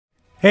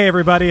Hey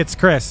everybody, it's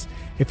Chris.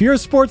 If you're a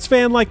sports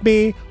fan like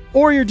me,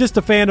 or you're just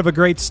a fan of a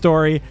great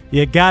story,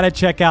 you gotta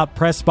check out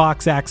Press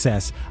Box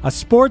Access, a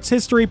sports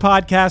history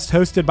podcast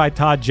hosted by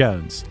Todd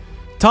Jones.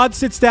 Todd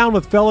sits down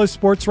with fellow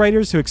sports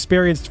writers who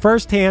experienced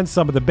firsthand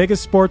some of the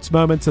biggest sports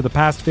moments of the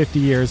past 50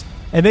 years,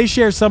 and they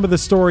share some of the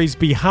stories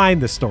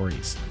behind the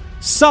stories,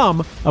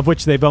 some of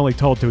which they've only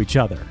told to each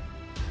other.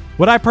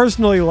 What I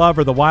personally love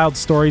are the wild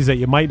stories that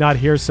you might not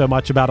hear so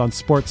much about on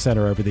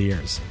SportsCenter over the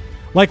years.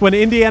 Like when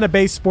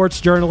Indiana-based sports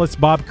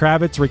journalist Bob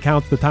Kravitz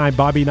recounts the time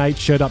Bobby Knight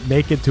showed up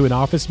naked to an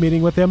office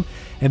meeting with him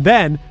and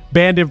then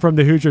banned him from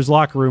the Hoosiers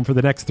locker room for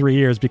the next 3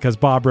 years because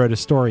Bob wrote a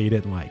story he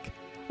didn't like.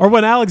 Or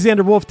when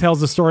Alexander Wolf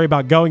tells the story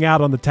about going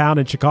out on the town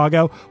in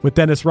Chicago with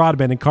Dennis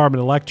Rodman and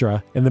Carmen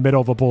Electra in the middle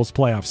of a Bulls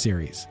playoff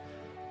series.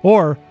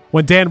 Or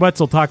when Dan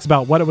Wetzel talks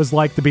about what it was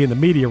like to be in the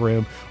media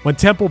room when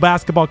Temple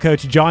basketball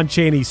coach John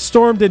Chaney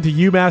stormed into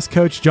UMass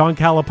coach John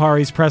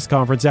Calipari's press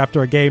conference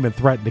after a game and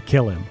threatened to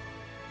kill him.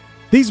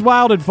 These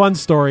wild and fun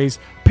stories,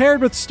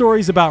 paired with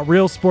stories about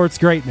real sports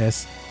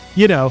greatness,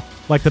 you know,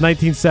 like the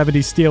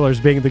 1970s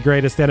Steelers being the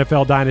greatest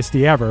NFL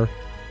dynasty ever,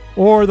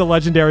 or the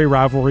legendary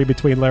rivalry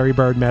between Larry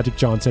Bird and Magic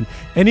Johnson,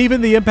 and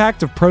even the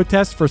impact of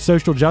protests for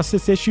social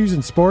justice issues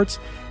in sports,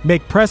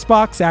 make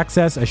Pressbox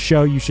Access a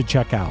show you should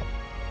check out.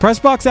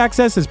 Pressbox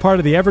Access is part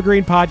of the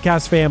Evergreen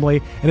Podcast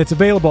family, and it's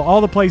available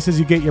all the places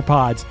you get your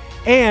pods,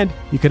 and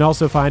you can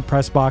also find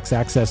Pressbox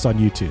Access on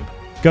YouTube.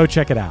 Go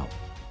check it out.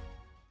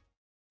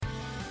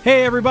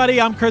 Hey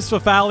everybody, I'm Chris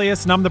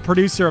Fafalius, and I'm the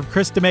producer of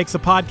Krista Makes a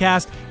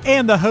Podcast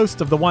and the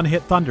host of the One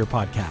Hit Thunder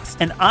podcast.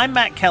 And I'm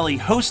Matt Kelly,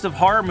 host of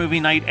Horror Movie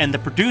Night and the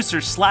producer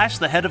 /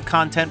 the head of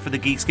content for the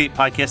Geekscape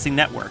Podcasting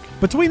Network.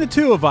 Between the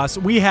two of us,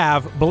 we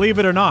have, believe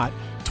it or not,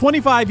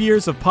 25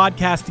 years of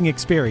podcasting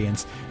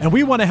experience, and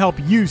we want to help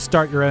you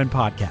start your own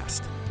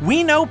podcast.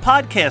 We know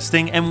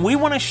podcasting, and we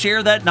want to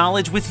share that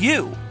knowledge with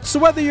you. So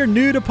whether you're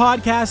new to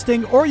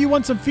podcasting or you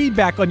want some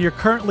feedback on your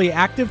currently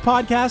active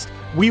podcast,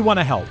 we want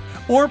to help.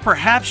 Or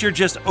perhaps you're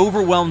just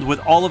overwhelmed with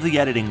all of the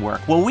editing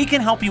work. Well, we can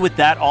help you with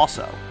that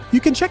also. You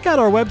can check out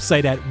our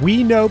website at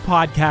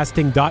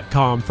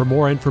weknowpodcasting.com for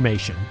more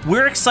information.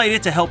 We're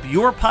excited to help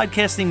your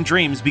podcasting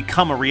dreams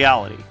become a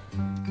reality.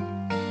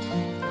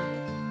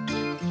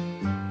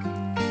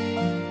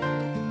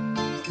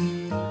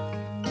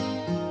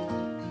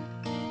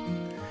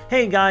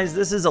 Hey guys,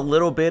 this is a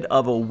little bit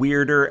of a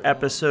weirder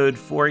episode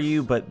for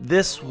you, but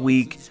this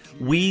week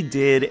we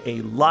did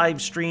a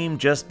live stream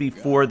just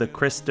before the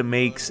Krista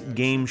Makes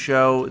game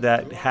show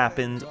that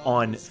happened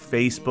on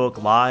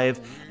Facebook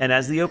Live. And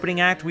as the opening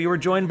act, we were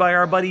joined by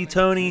our buddy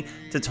Tony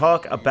to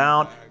talk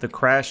about the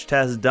Crash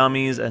Test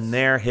Dummies and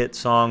their hit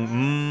song,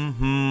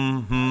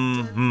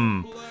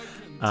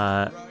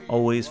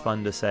 always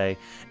fun to say.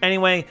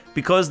 Anyway,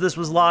 because this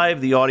was live,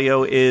 the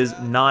audio is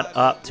not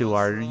up to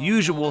our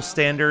usual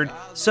standard,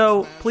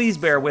 so please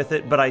bear with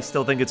it, but I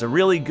still think it's a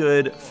really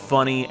good,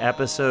 funny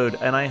episode,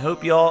 and I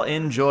hope y'all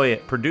enjoy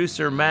it.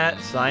 Producer Matt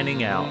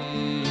signing out.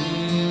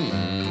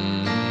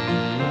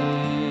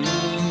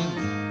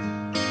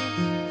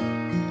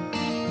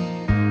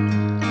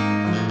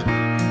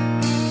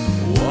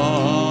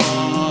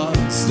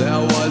 Once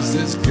there was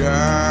this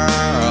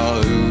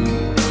girl who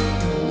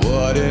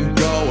wouldn't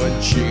go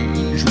and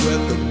change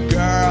with the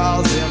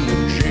girls in the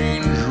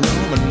change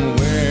room, and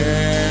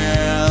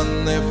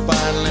when they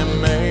finally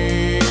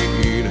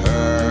made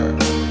her,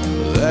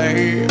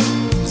 they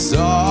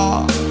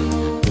saw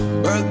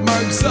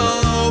birthmarks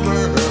all over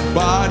her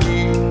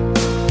body.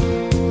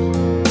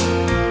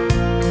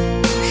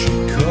 She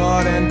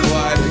couldn't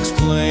quite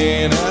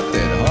explain it,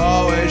 they'd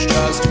always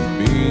just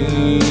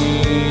been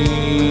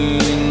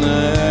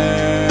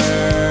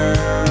there.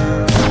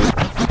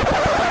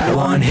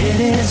 One hit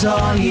is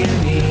all you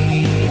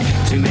need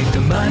to make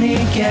the money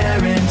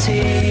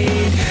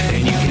guaranteed,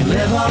 and you can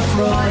live off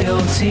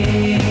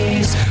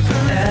royalties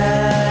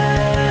forever.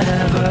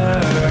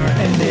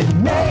 And it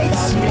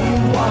makes me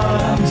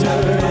wonder,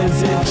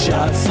 is it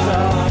just a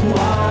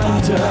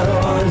wonder,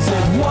 or is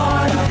it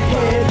one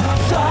hit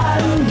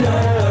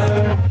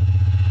thunder?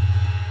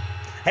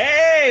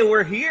 Hey,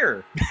 we're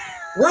here.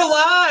 We're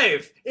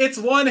live! It's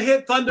One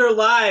Hit Thunder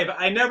Live.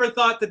 I never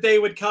thought the day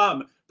would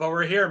come, but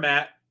we're here,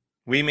 Matt.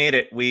 We made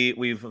it.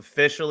 We've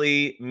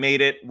officially made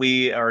it.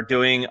 We are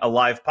doing a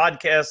live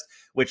podcast,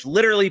 which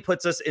literally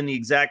puts us in the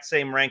exact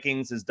same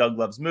rankings as Doug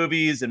Loves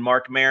Movies and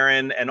Mark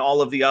Maron and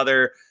all of the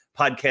other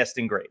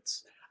podcasting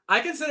greats. I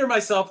consider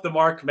myself the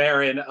Mark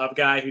Maron of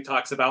guy who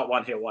talks about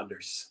one-hit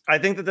wonders. I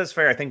think that's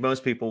fair. I think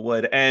most people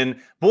would. And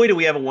boy, do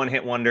we have a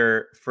one-hit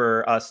wonder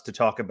for us to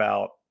talk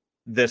about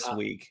this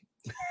week.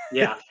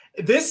 Yeah.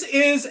 This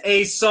is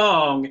a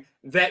song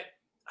that,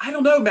 I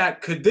don't know,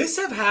 Matt, could this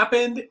have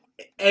happened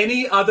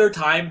any other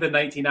time than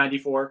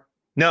 1994?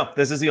 No,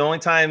 this is the only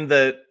time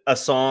that a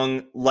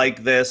song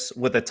like this,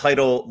 with a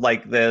title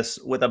like this,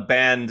 with a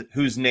band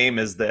whose name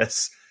is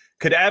this,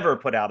 could ever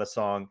put out a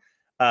song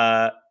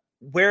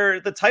where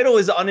the title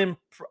is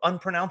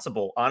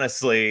unpronounceable.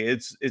 Honestly,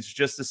 it's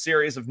just a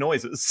series of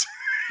noises.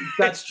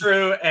 That's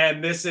true,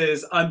 and this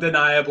is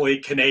undeniably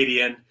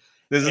Canadian.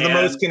 This is the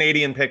most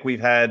Canadian pick we've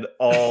had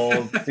all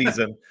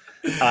season.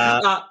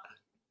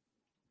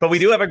 But we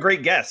do have a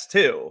great guest,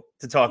 too,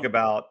 to talk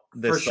about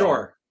this For song.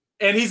 sure.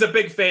 And he's a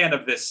big fan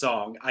of this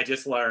song, I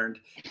just learned.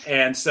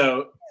 And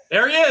so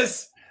there he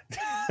is.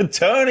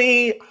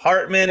 Tony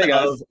Hartman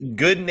of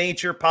Good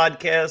Nature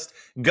Podcast.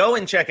 Go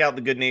and check out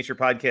the Good Nature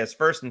Podcast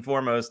first and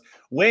foremost.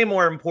 Way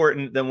more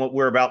important than what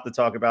we're about to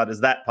talk about is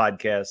that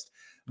podcast.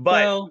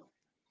 But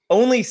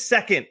only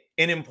second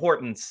in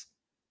importance,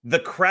 the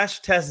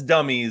Crash Test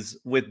Dummies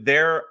with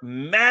their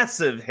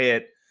massive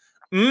hit.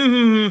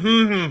 It's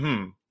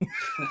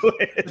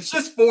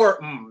just 4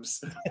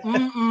 mms.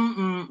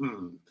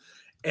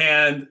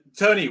 And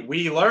Tony,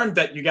 we learned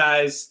that you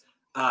guys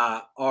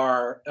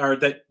are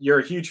that you're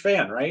a huge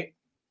fan, right?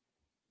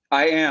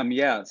 I am,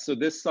 yeah. So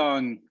this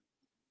song,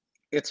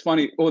 it's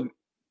funny. Well,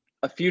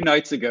 a few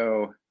nights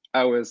ago,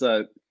 I was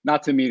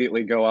not to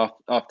immediately go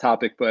off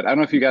topic, but I don't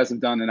know if you guys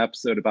have done an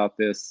episode about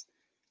this.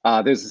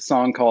 There's a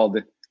song called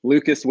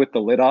 "Lucas with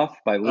the Lid Off"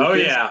 by Lucas. Oh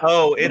yeah.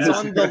 Oh, it's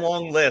on the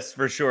long list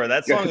for sure.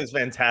 That song is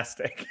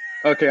fantastic.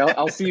 Okay,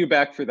 I'll see you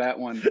back for that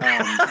one.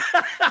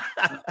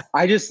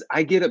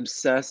 I get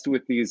obsessed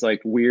with these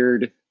like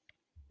weird,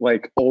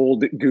 like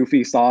old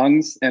goofy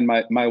songs, and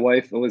my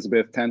wife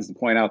Elizabeth tends to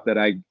point out that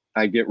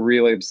I get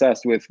really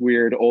obsessed with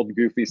weird old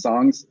goofy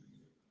songs,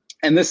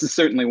 and this is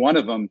certainly one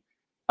of them.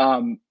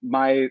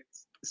 My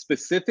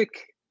specific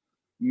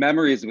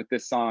memories with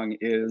this song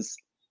is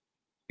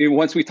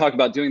once we talked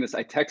about doing this,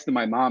 I texted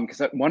my mom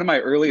because one of my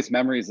earliest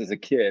memories as a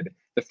kid,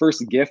 the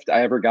first gift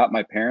I ever got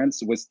my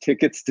parents was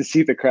tickets to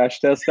see the Crash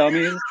Test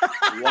Dummies.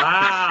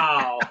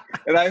 Wow.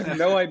 And I have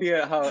no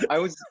idea how. I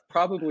was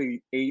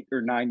probably 8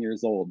 or 9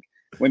 years old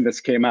when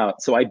this came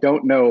out. So I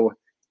don't know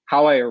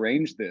how I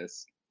arranged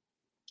this.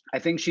 I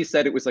think she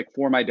said it was like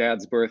for my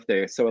dad's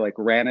birthday. So like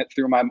ran it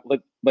through my,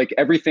 like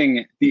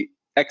everything, the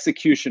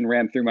execution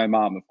ran through my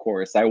mom, of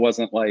course. I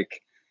wasn't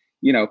like,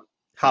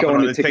 Hopping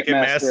going on to the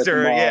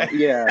Ticketmaster.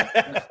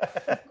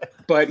 Yeah.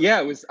 But yeah,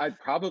 it was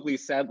probably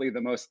sadly the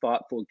most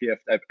thoughtful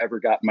gift I've ever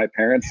gotten my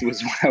parents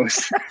was when I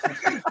was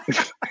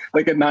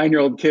like a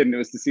 9-year-old kid, and it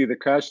was to see the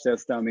Crash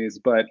Test Dummies.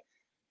 But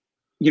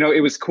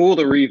it was cool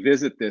to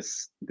revisit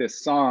this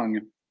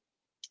song.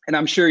 And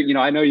I'm sure,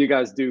 I know you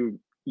guys do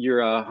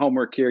your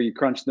homework here, you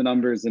crunch the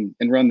numbers and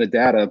run the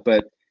data,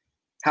 but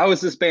how is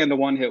this band a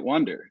one-hit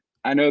wonder?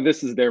 I know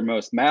this is their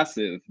most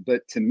massive,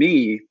 but to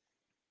me,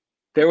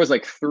 there was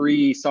like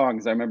 3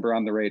 songs I remember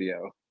on the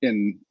radio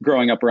in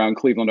growing up around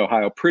Cleveland,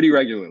 Ohio, pretty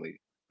regularly.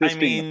 This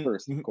being the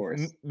first, of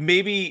course.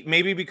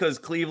 Maybe because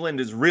Cleveland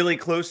is really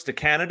close to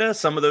Canada,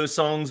 some of those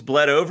songs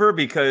bled over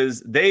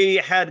because they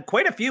had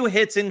quite a few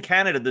hits in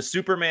Canada. The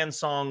Superman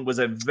song was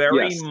a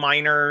very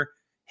minor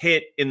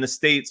hit in the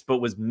States, but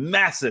was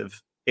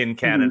massive in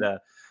Canada.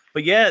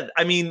 But yeah,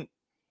 I mean,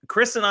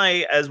 Chris and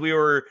I, as we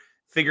were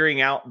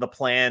figuring out the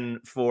plan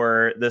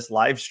for this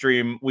live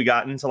stream, we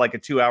got into like a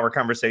 2-hour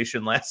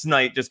conversation last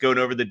night, just going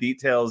over the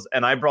details.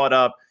 And I brought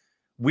up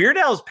Weird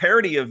Al's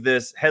parody of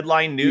this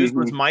Headline News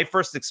was my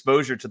first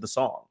exposure to the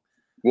song.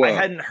 Whoa, I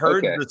hadn't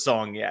heard the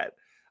song yet.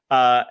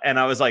 And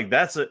I was like,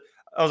 this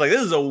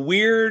is a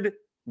weird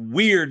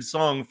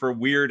song for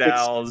Weird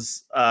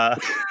Al's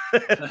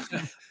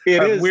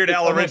Weird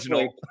Al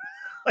original.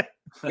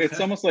 It's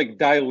almost like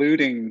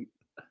diluting,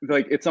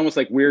 like it's almost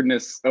like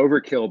weirdness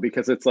overkill,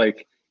 because it's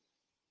like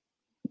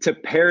to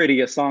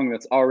parody a song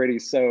that's already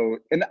so,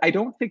 and I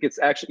don't think it's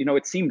actually,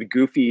 it seemed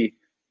goofy,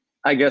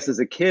 I guess, as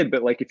a kid,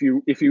 but like if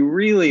you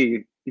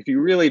really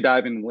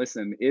dive in and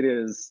listen, it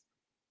is,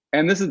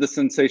 and this is the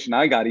sensation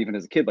I got even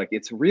as a kid, like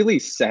it's really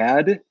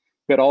sad,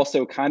 but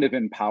also kind of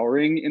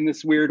empowering in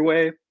this weird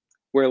way,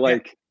 where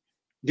like,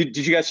 did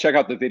you guys check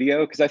out the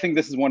video? Because I think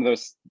this is one of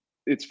those,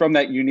 it's from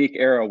that unique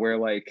era where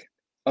like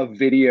a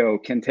video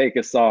can take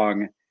a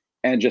song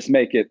and just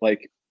make it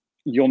like,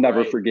 you'll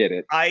never forget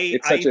it.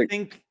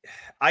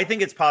 I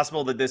think it's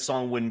possible that this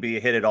song wouldn't be a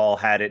hit at all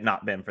had it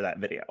not been for that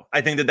video. I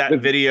think that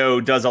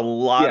video does a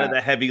lot of the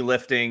heavy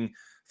lifting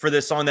for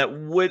this song that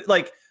would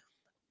like,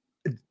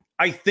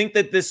 I think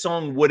that this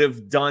song would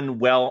have done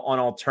well on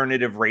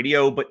alternative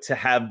radio, but to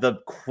have the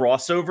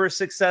crossover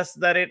success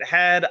that it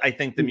had, I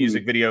think the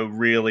music video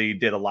really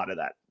did a lot of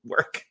that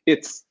work.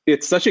 It's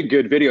such a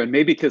good video. And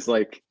maybe because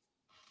like,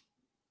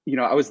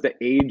 I was the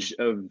age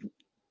of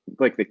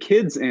like the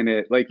kids in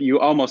it, like you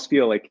almost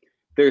feel like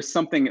there's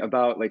something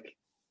about like,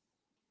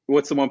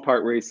 what's the one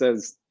part where he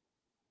says,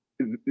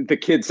 the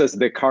kid says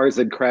the cars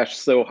had crashed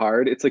so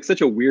hard. It's like such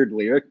a weird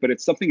lyric, but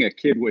it's something a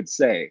kid would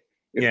say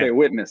if they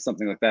witnessed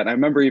something like that. And I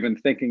remember even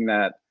thinking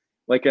that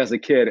like as a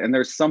kid, and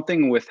there's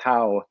something with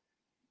how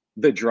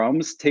the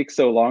drums take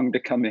so long to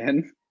come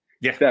in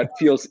that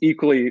feels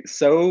equally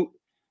so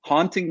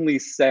hauntingly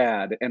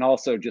sad, and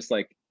also just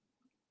like,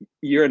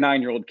 you're a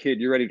 9-year-old kid,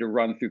 you're ready to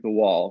run through the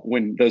wall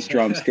when those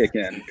drums kick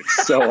in.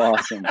 It's so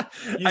awesome.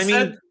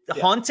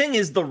 Haunting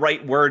is the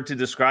right word to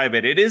describe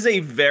it. It is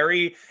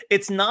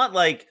it's not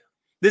like,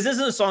 this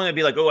isn't a song that'd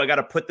be like, oh, I got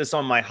to put this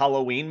on my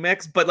Halloween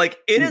mix, but like,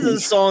 it is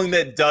a song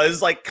that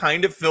does like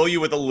kind of fill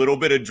you with a little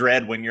bit of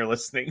dread when you're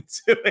listening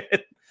to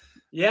it.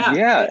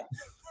 Yeah.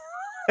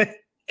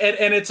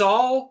 and it's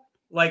all,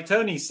 like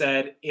Tony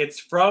said, it's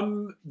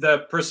from the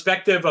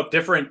perspective of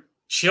different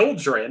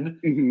children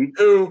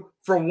who,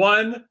 for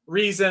one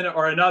reason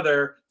or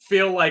another,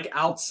 feel like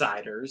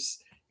outsiders.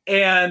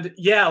 And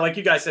yeah, like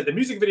you guys said, the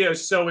music video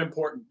is so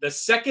important. The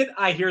second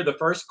I hear the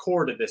first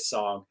chord of this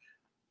song,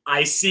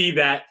 I see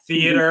that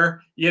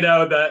theater,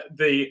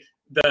 the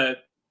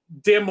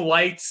dim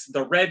lights,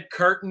 the red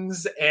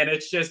curtains, and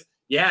it's just,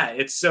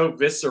 it's so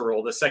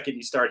visceral the second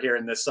you start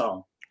hearing this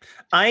song.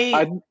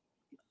 I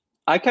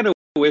kind of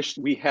wish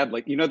we had,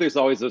 like, there's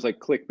always those like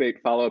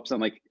clickbait follow-ups on,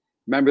 like,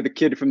 remember the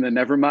kid from the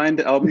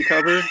Nevermind album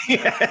cover?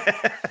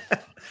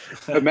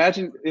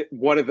 Imagine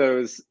one of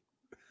those.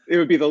 It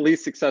would be the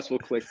least successful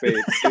clickbait.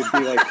 It would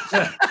be like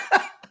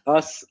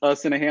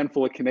us and a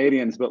handful of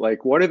Canadians, but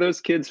like, what are those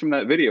kids from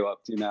that video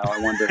up to now? I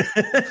wonder.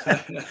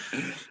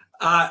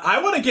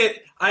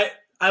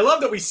 I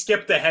love that we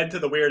skipped ahead to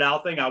the Weird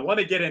Al thing. I want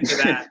to get into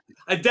that.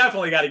 We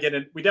definitely got to get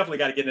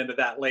into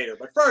that later.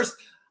 But first,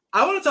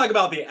 I want to talk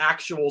about the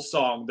actual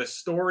song, the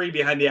story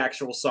behind the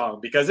actual song,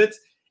 because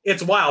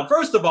it's wild.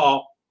 First of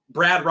all,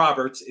 Brad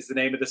Roberts is the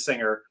name of the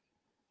singer.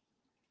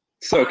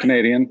 So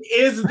Canadian.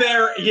 Is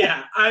there?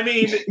 Yeah. I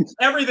mean,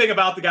 everything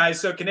about the guy is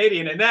so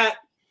Canadian, and that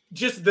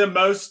just the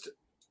most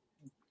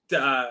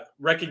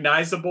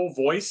recognizable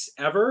voice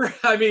ever.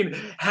 I mean,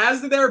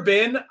 has there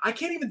been? I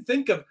can't even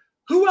think of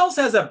who else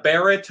has a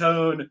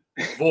baritone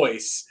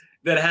voice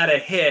that had a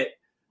hit.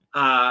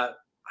 I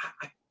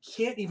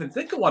can't even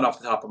think of one off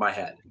the top of my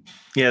head.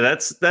 Yeah,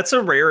 that's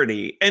a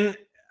rarity. And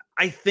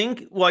I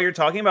think while you're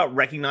talking about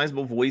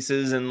recognizable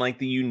voices and like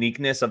the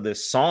uniqueness of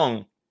this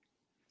song,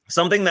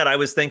 something that I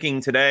was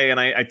thinking today, and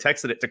I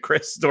texted it to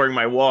Chris during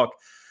my walk,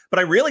 but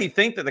I really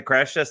think that the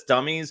Crash Test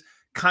Dummies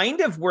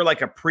kind of were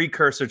like a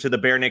precursor to the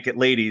Bare Naked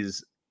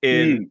Ladies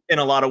in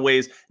a lot of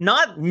ways.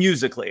 Not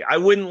musically. I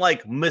wouldn't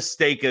like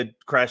mistake a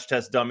Crash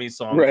Test Dummies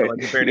song for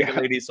like a Bare Naked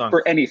Ladies song.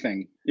 For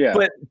anything. Yeah.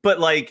 But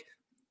like,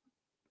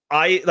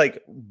 I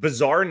like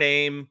bizarre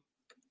name,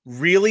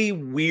 really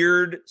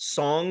weird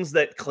songs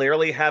that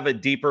clearly have a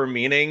deeper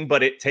meaning,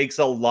 but it takes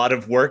a lot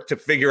of work to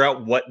figure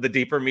out what the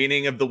deeper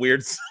meaning of the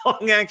weird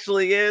song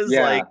actually is.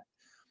 Yeah. Like,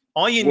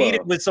 all you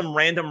needed was some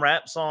random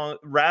raps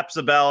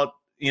about,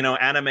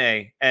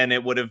 anime, and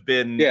it would have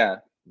been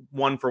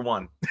one for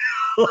one.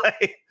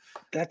 Like,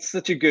 that's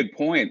such a good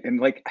point. And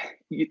like,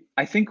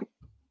 I think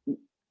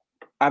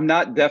I'm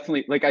not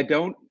definitely like, I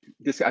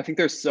think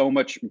there's so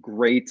much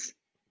great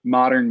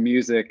modern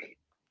music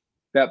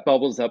that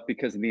bubbles up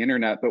because of the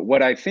internet. But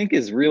what I think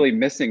is really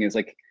missing is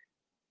like,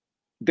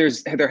 there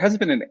hasn't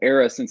been an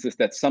era since this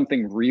that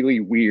something really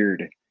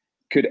weird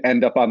could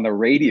end up on the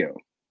radio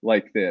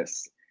like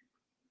this.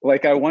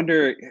 Like, I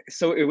wonder,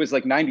 so it was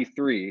like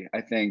 93,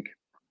 I think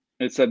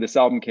it said this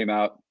album came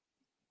out.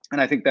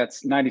 And I think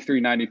that's 93,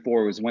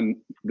 94 was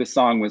when the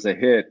song was a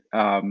hit.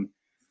 And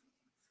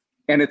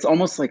it's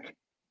almost like,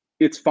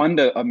 it's fun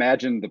to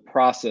imagine the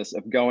process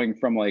of going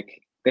from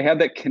like, they had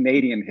that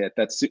Canadian hit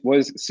that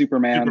was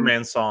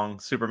Superman song.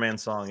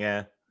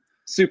 Yeah.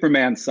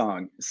 Superman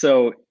song.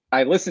 So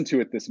I listened to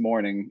it this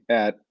morning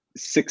at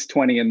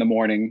 6:20 in the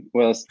morning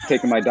while I was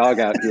taking my dog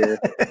out here.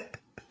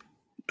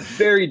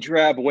 Very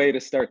drab way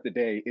to start the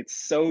day.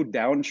 It's so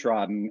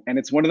downtrodden. And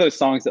it's one of those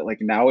songs that like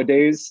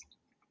nowadays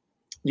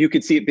you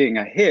could see it being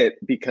a hit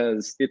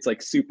because it's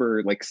like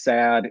super like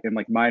sad and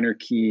like minor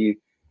key.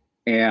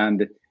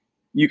 And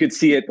you could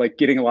see it like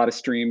getting a lot of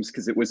streams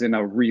because it was in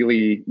a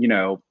really,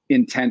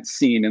 intense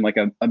scene in like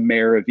a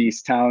Mayor of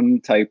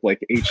Easttown type,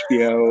 like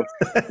HBO,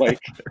 like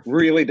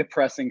really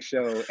depressing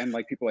show. And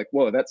like people like,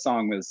 whoa, that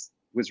song was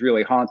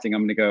really haunting.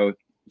 I'm going to go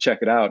check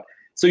it out.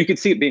 So you could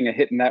see it being a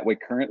hit in that way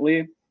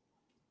currently,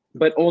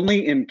 but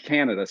only in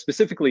Canada,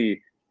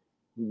 specifically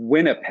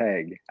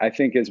Winnipeg, I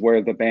think is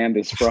where the band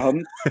is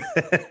from.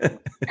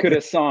 Could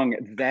a song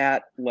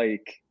that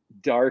like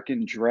dark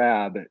and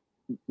drab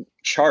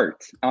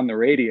chart on the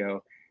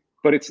radio?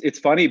 But it's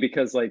funny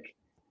because like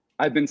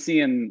I've been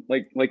seeing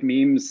like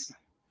memes.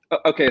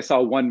 Okay, I saw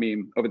one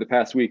meme over the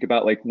past week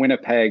about like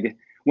Winnipeg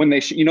when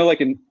they like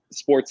in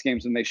sports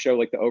games when they show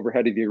like the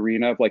overhead of the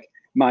arena of like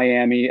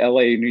Miami,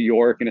 LA, New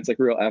York, and it's like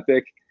real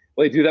epic.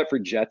 Well, they do that for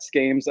Jets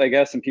games, I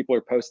guess, and people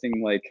are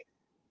posting like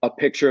a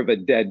picture of a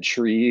dead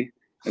tree.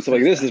 And so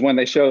like this is when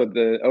they showed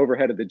the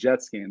overhead of the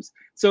Jets games.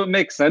 So it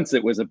makes sense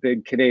it was a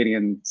big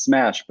Canadian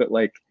smash, but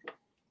like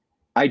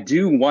I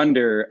do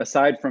wonder,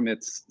 aside from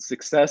its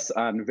success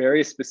on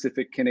very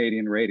specific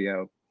Canadian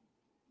radio,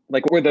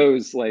 like were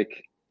those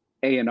like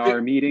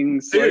A&R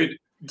meetings?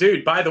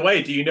 Dude, by the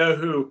way, do you know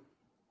who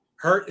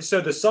heard?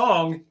 So the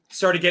song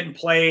started getting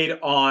played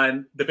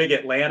on the big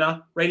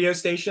Atlanta radio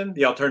station,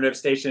 the alternative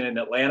station in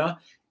Atlanta.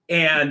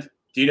 And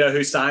do you know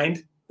who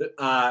signed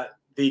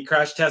the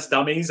Crash Test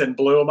Dummies and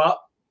blew them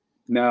up?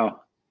 No.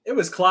 It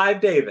was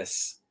Clive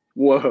Davis.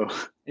 Whoa.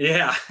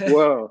 Yeah.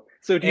 Whoa.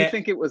 So do you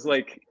think it was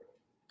like,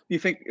 you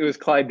think it was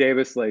Clyde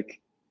Davis,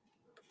 like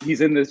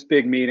he's in this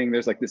big meeting,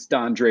 there's like this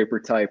Don Draper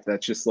type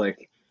that's just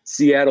like,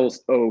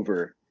 Seattle's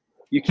over.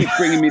 You keep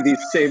bringing me these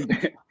same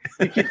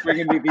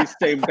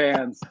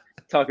bands,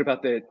 talk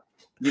about the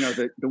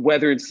the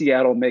weather in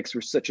Seattle makes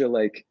for such a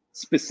like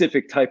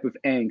specific type of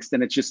angst,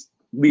 and it just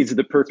leads to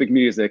the perfect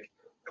music.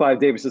 Clive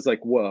Davis is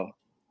like, whoa,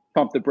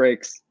 pump the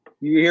brakes.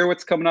 You hear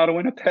what's coming out of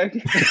Winnipeg?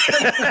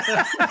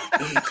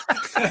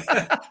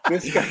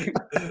 This guy,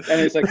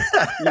 and it's like,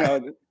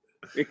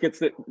 it gets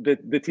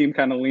the team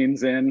kind of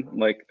leans in,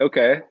 like,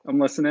 okay, I'm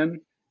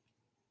listening.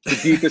 The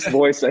deepest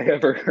voice I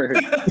ever heard.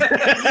 Like,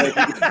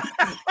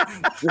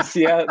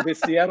 the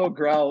Seattle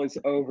growl is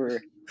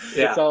over.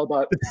 Yeah. It's all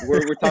about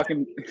we're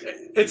talking.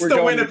 It's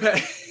the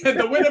Winnipeg,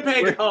 the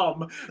Winnipeg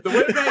hum. The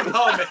Winnipeg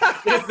hum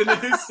is the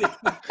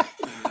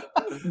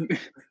new scene.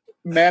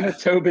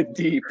 Manitoba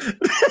deep.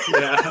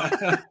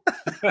 Yeah.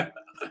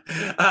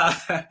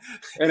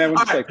 And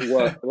everyone's like,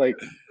 what? Like,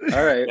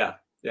 all right. Yeah.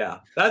 Yeah.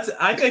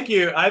 I think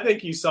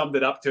you summed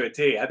it up to a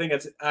T. I think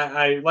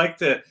I like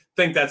to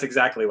think that's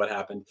exactly what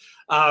happened.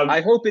 I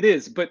hope it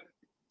is, but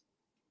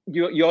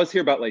you always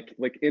hear about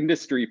like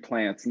industry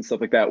plants and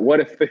stuff like that.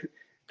 What if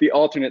the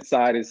alternate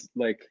side is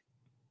like,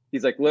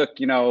 he's like, look,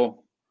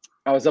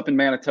 I was up in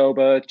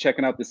Manitoba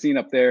checking out the scene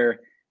up there.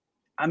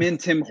 I'm in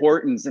Tim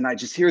Hortons and I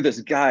just hear this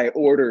guy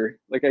order,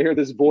 like I hear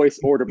this voice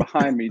order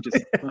behind me,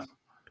 just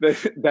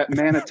that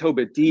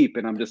Manitoba deep.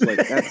 And I'm just like,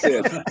 that's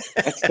it.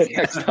 That's the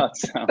X-Dot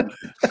sound.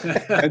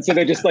 And so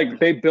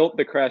they built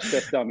the Crash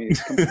Test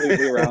Dummies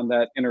completely around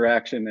that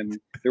interaction, and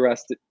the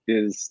rest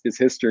is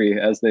history,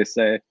 as they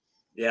say.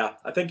 Yeah,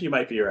 I think you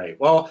might be right.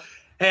 Well,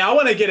 hey, I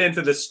want to get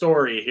into the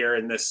story here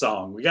in this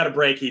song. We got to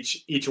break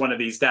each one of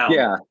these down.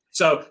 Yeah.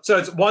 So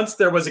it's once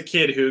there was a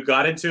kid who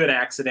got into an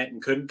accident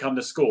and couldn't come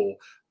to school.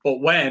 But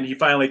when he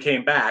finally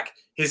came back,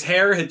 his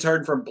hair had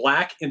turned from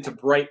black into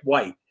bright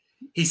white.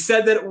 He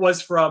said that it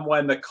was from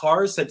when the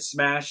cars had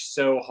smashed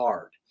so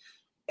hard.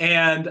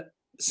 And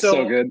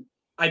so good.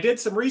 I did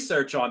some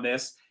research on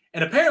this,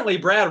 and apparently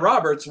Brad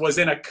Roberts was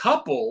in a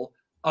couple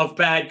of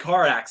bad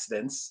car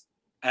accidents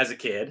as a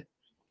kid.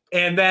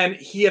 And then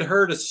he had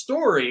heard a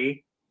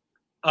story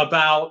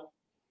about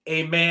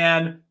a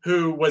man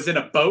who was in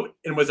a boat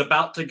and was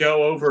about to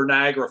go over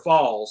Niagara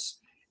Falls.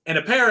 And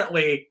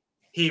apparently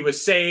he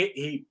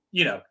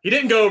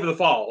didn't go over the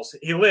falls.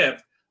 He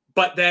lived,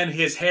 but then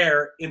his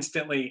hair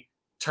instantly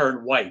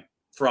turned white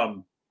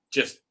from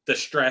just the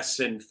stress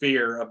and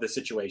fear of the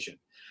situation.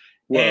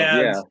 Well,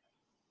 and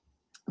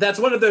that's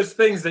one of those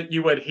things that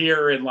you would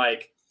hear in,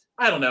 like,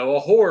 I don't know, a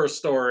horror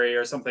story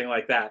or something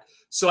like that.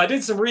 So I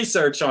did some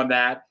research on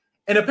that.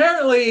 And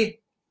apparently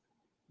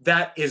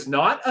that is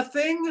not a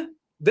thing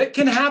that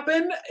can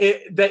happen,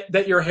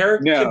 that your hair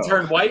can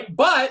turn white.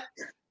 But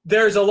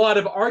there's a lot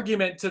of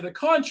argument to the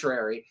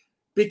contrary,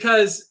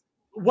 because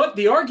what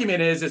the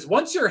argument is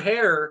once your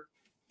hair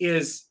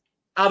is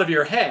out of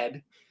your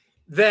head,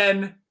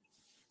 then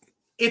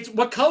it's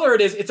what color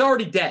it is. It's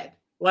already dead.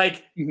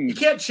 Like, you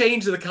can't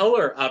change the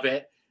color of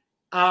it.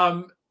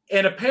 And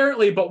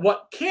apparently, but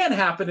what can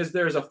happen is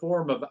there's a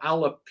form of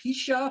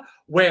alopecia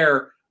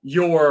where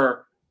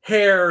your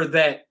hair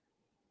that,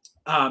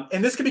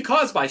 and this can be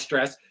caused by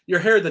stress, your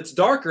hair that's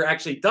darker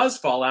actually does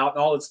fall out,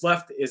 and all that's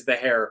left is the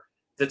hair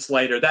that's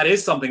lighter. That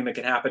is something that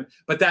can happen,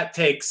 but that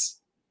takes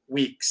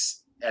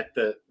weeks at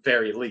the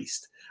very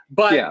least.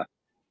 But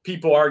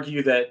people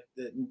argue that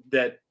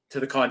to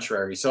the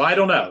contrary. So I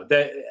don't know.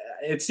 That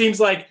it seems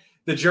like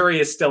the jury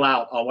is still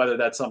out on whether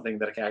that's something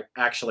that can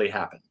actually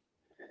happen.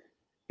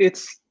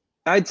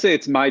 I'd say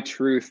it's my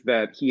truth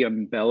that he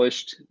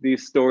embellished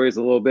these stories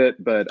a little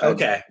bit, but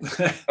okay.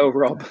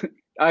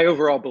 I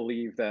overall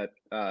believe that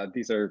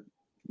these are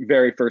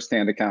very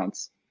firsthand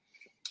accounts.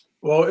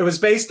 Well, it was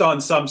based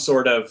on some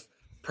sort of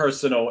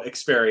personal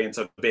experience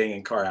of being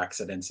in car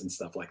accidents and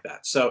stuff like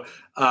that. So,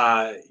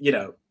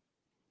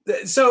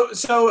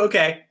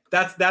 okay,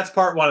 that's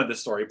part one of the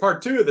story.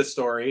 Part two of the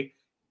story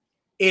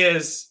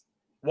is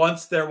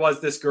once there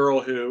was this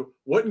girl who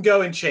wouldn't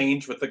go and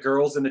change with the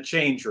girls in the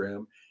change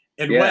room.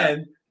 And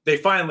when they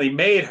finally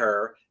made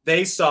her,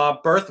 they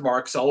saw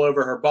birthmarks all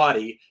over her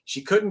body.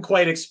 She couldn't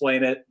quite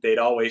explain it. They'd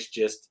always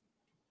just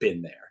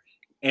been there.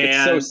 And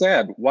it's so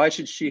sad. Why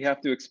should she have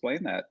to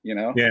explain that,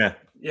 Yeah.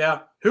 Yeah.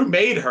 Who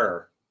made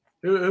her?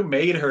 Who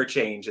made her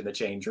change in the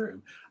change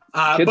room?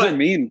 Kids are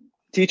mean.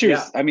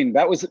 Teachers, I mean,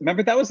 that was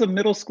a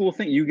middle school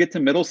thing. You get to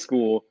middle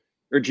school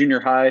or junior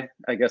high,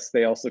 I guess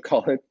they also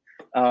call it.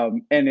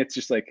 And it's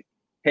just like,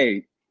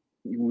 hey,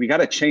 we got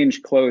to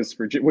change clothes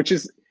which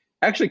is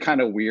actually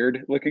kind of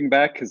weird looking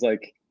back. Cause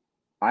like,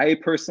 I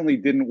personally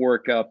didn't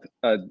work up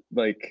an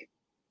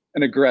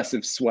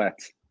aggressive sweat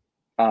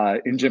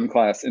in gym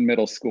class in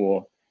middle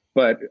school.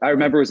 But I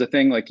remember it was a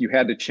thing, like you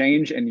had to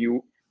change and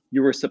you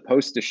were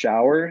supposed to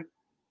shower.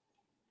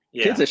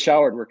 Yeah. Kids that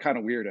showered were kind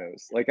of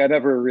weirdos. Like I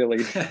never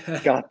really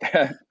got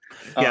that.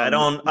 Yeah,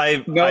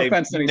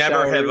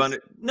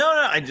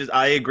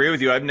 I agree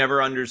with you. I've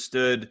never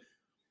understood,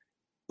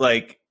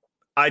 like,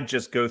 I'd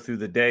just go through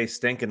the day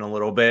stinking a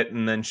little bit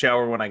and then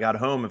shower when I got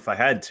home if I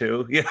had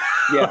to.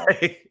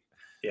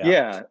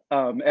 Yeah.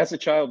 As a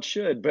child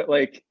should, but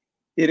like,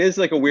 it is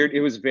like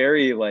it was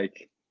very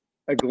like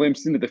a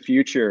glimpse into the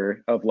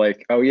future of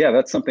like, oh yeah,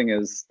 that's something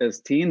as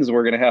teens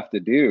we're going to have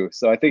to do.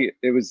 So I think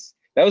it was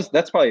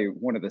that's probably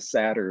one of the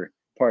sadder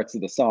parts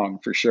of the song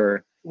for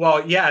sure.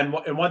 Well, yeah,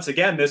 and once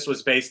again, this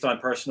was based on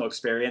personal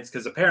experience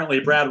because apparently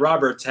Brad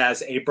Roberts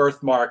has a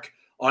birthmark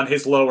on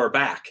his lower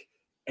back,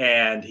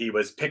 and he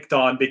was picked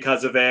on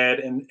because of it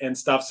and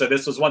stuff. So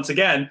this was once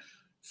again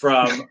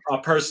from a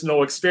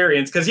personal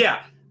experience. Because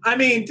yeah, I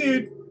mean,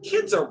 dude,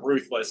 kids are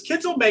ruthless.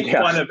 Kids will make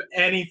fun of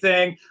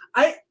anything.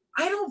 I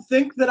don't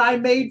think that I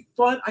made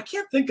fun. I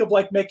can't think of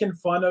like making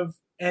fun of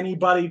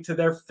anybody to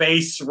their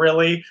face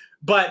really,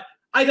 but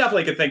I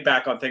definitely could think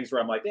back on things where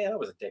I'm like, man, that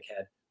was a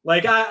dickhead.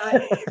 Like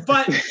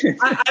but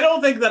I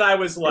don't think that I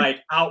was like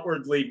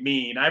outwardly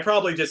mean. I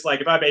probably just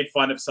like if I made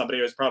fun of somebody,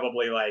 it was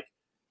probably like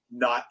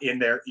not in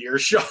their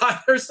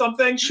earshot or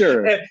something.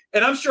 Sure.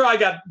 And I'm sure I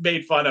got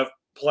made fun of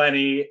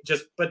plenty.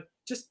 But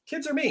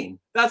kids are mean.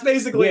 That's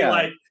basically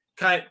like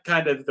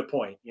kind of the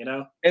point, you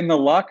know. In the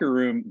locker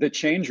room, the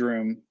change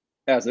room,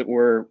 as it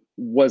were,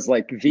 was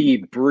like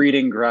the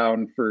breeding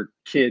ground for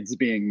kids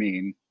being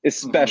mean,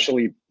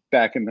 especially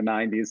back in the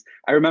 90s.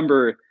 I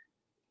remember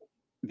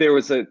there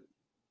was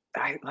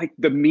like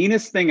the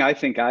meanest thing I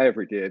think I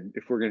ever did,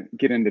 if we're gonna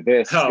get into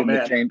this in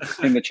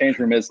the change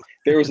room, is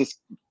there was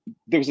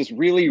this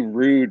really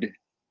rude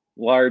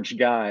large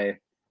guy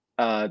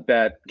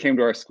that came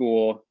to our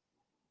school,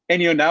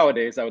 and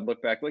nowadays I would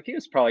look back like he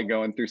was probably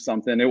going through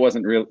something. It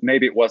wasn't real.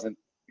 Maybe it wasn't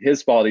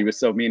his fault. He was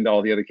so mean to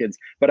all the other kids.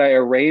 But I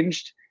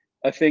arranged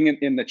a thing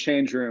in the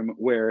change room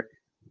where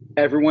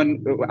I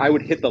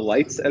would hit the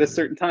lights at a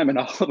certain time, and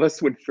all of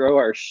us would throw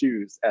our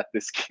shoes at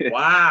this kid.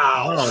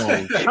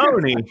 Wow,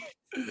 Tony.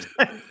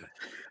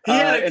 He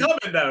had it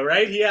coming though,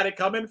 right? He had it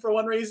coming for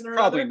one reason or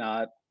probably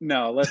another? not.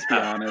 No, let's be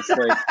honest.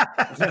 Like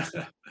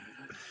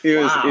it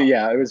was,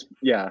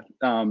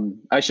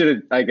 I should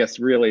have, I guess,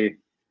 really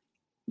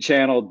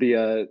channeled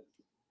the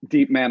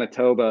deep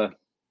Manitoba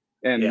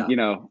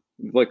and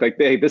look like,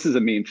 hey, this is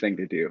a mean thing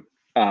to do.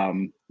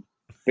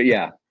 But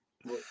yeah.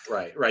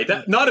 Right.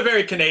 That not a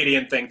very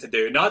Canadian thing to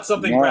do. Not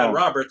something Brad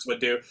Roberts would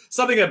do.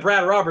 Something that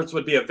Brad Roberts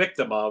would be a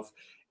victim of.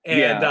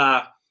 And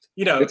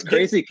it's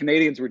crazy.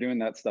 Canadians were doing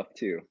that stuff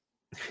too.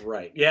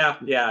 Right.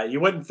 Yeah. You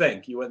wouldn't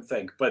think.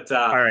 But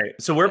all right.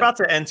 So we're about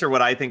to enter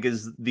what I think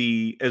is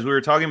as we were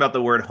talking about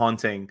the word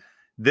haunting.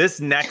 This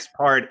next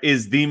part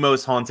is the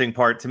most haunting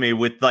part to me,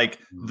 with like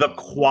the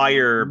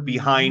choir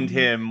behind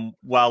him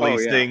while he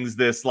sings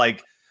this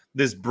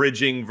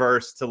bridging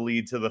verse to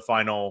lead to the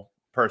final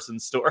person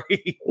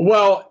story.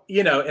 Well,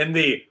 in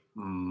the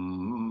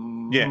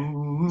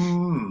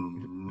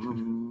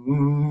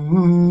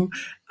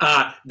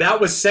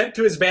that was sent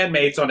to his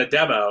bandmates on a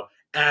demo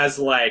as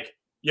like,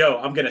 yo,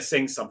 I'm gonna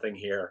sing something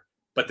here,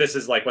 but this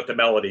is like what the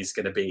melody's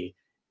gonna be,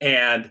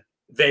 and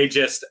they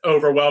just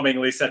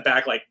overwhelmingly said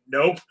back like,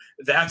 nope,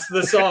 that's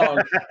the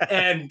song.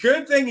 And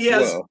good thing he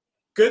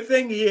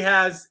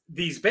has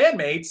these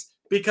bandmates,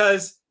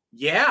 because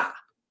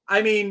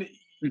I mean,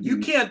 you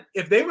can't,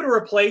 if they would have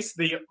replaced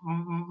the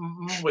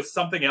with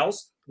something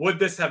else, would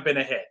this have been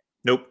a hit?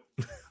 Nope.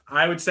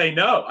 I would say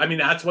no. I mean,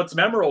 that's what's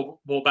memorable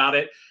about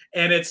it.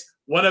 And it's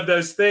one of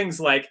those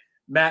things, like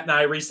Matt and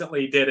I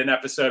recently did an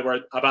episode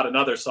about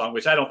another song,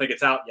 which I don't think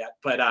it's out yet,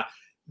 but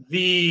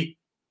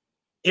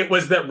it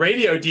was that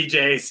radio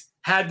DJs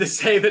had to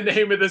say the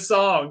name of the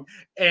song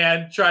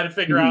and try to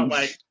figure out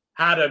like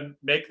how to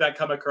make that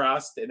come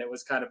across. And it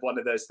was kind of one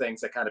of those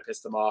things that kind of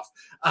pissed them off.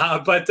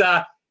 But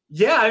I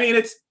mean,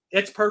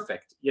 it's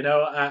perfect.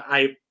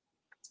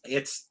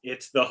 It's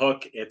the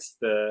hook. It's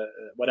the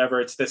whatever.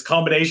 It's this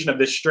combination of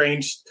this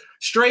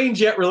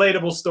strange yet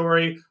relatable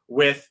story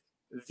with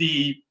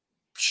the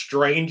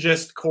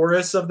strangest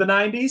chorus of the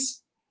 90s,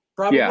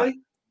 probably. Yeah.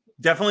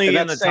 Definitely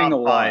in the top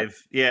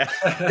 5. Yeah.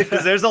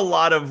 Because there's a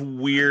lot of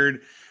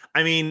weird.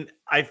 I mean,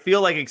 I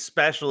feel like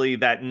especially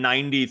that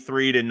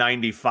 93 to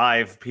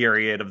 95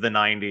 period of the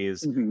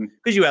 90s,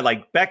 because you had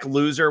like Beck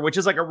Loser, which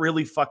is like a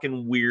really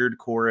fucking weird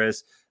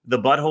chorus. The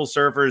Butthole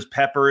Surfers,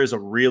 Pepper is a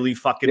really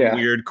fucking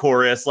weird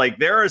chorus. Like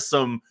there are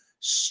some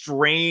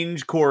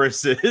strange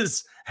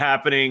choruses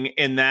happening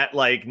in that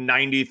like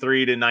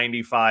 93 to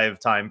 95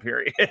 time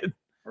period.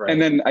 Right.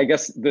 And then I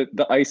guess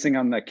the icing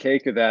on the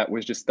cake of that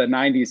was just the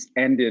 90s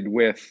ended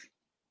with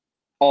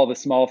All the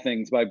Small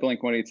Things by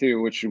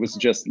Blink-182, which was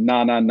just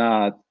na na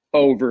na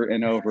over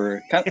and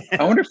over.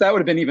 I wonder if that would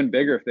have been even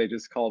bigger if they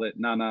just called it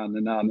na na na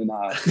na na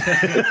na,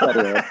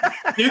 etc.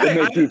 Do you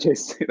think DJs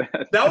say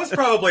that? That was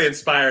probably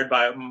inspired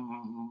by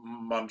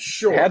I'm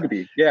sure. It had to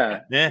be. Yeah.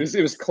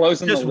 It was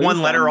closing just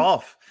one letter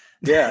off.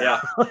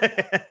 Yeah.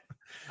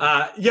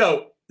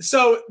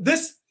 So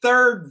this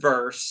third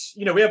verse,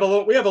 we have a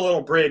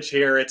little bridge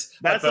here.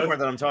 That's the part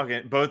that I'm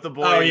talking. Both the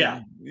boy,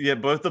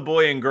 both the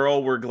boy and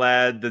girl were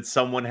glad that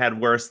someone had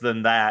worse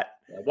than that.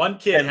 One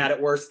kid had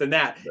it worse than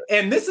that,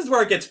 and this is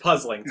where it gets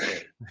puzzling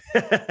to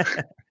me.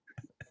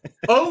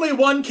 Only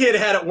one kid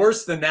had it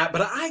worse than that,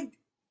 but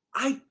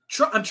I'm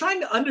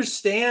trying to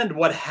understand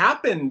what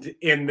happened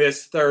in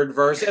this third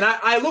verse, and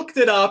I looked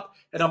it up,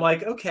 and I'm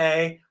like,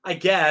 okay, I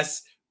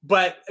guess,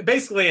 but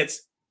basically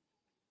it's.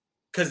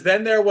 Because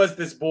then there was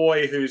this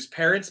boy whose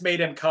parents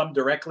made him come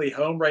directly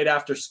home right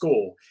after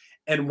school.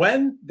 And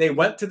when they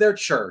went to their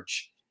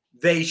church,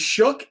 they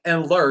shook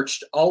and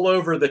lurched all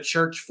over the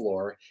church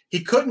floor.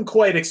 He couldn't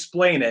quite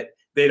explain it.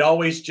 They'd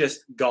always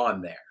just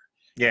gone there.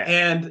 Yeah.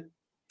 And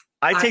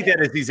I take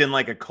that as he's in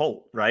like a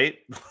cult, right?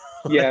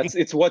 Yeah,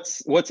 it's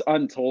what's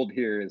untold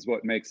here is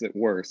what makes it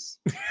worse.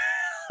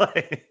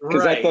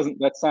 Because right.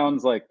 that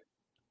sounds like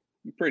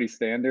pretty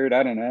standard.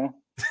 I don't know.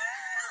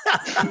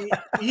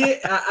 Yeah,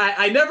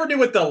 I never knew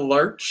what the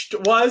lurched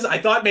was. I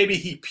thought maybe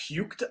he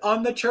puked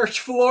on the church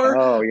floor.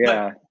 Oh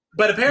yeah.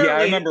 But apparently, yeah,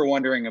 I remember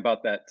wondering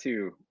about that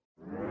too.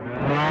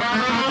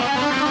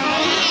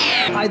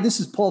 Hi, this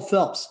is Paul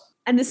Phelps.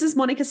 And this is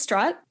Monica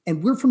Strutt.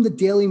 And we're from the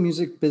Daily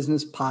Music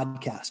Business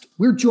Podcast.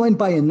 We're joined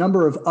by a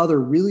number of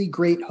other really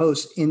great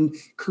hosts in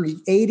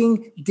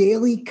creating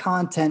daily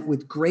content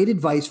with great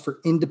advice for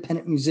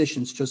independent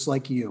musicians just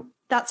like you.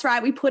 That's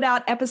right. We put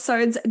out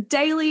episodes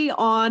daily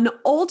on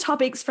all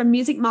topics from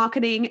music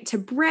marketing to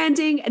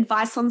branding,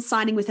 advice on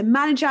signing with a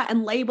manager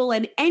and label,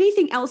 and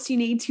anything else you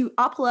need to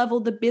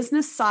up-level the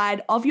business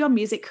side of your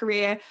music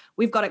career.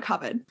 We've got it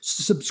covered.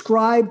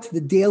 Subscribe to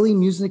the Daily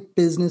Music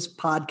Business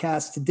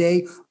Podcast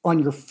today on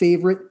your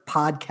favorite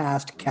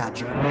podcast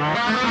catcher.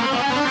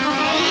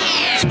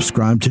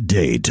 Subscribe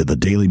today to the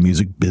Daily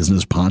Music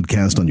Business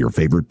Podcast on your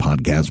favorite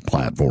podcast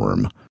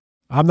platform.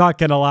 I'm not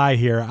going to lie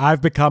here.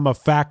 I've become a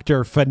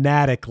Factor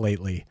fanatic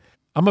lately.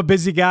 I'm a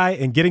busy guy,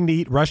 and getting to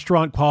eat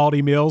restaurant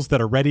quality meals that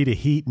are ready to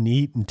heat and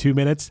eat in 2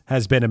 minutes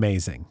has been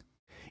amazing.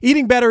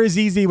 Eating better is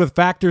easy with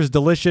Factor's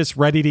delicious,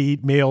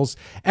 ready-to-eat meals.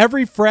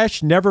 Every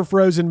fresh, never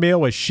frozen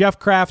meal is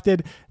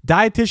chef-crafted,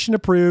 dietitian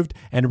approved,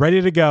 and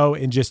ready to go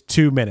in just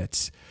 2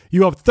 minutes.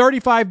 You have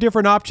 35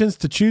 different options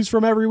to choose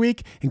from every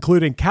week,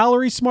 including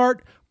Calorie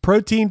Smart,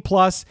 Protein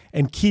Plus,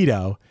 and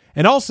Keto.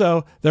 And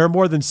also, there are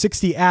more than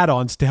 60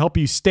 add-ons to help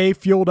you stay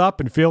fueled up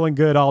and feeling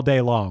good all day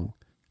long.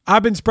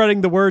 I've been spreading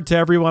the word to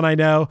everyone I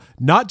know,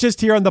 not just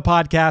here on the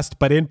podcast,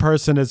 but in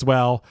person as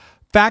well.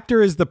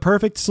 Factor is the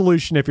perfect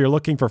solution if you're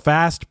looking for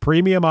fast,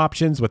 premium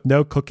options with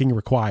no cooking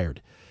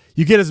required.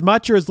 You get as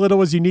much or as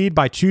little as you need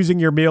by choosing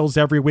your meals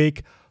every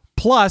week.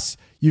 Plus,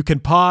 you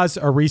can pause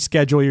or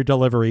reschedule your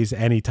deliveries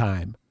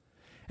anytime.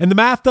 And the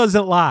math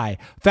doesn't lie.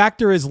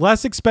 Factor is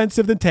less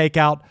expensive than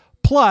takeout.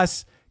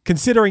 Plus,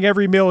 considering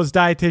every meal is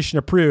dietitian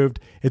approved,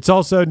 it's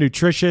also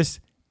nutritious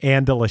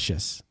and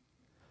delicious.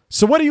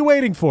 So what are you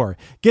waiting for?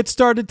 Get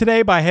started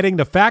today by heading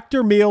to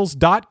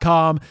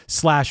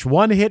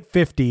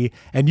factormeals.com/onehit50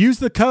 and use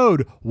the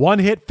code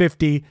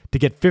onehit50 to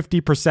get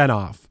 50%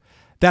 off.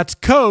 That's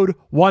code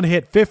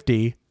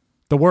onehit50,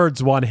 the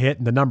words one hit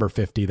and the number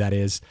 50, that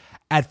is,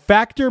 at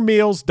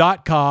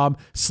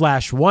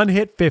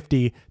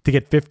factormeals.com/onehit50 to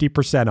get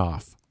 50%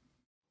 off.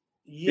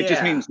 Yeah. It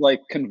just means like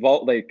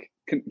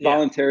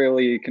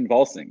voluntarily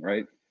convulsing,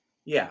 right?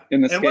 Yeah. In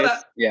this and case,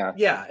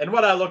 Yeah. And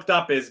what I looked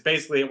up is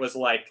basically it was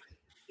like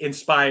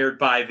inspired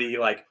by the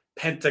like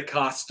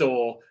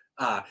Pentecostal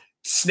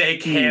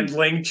snake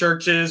handling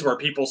churches where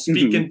people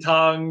speak in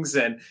tongues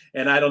and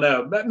I don't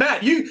know.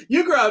 Matt,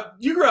 you grew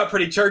up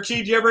pretty churchy.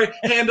 Did you ever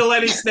handle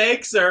any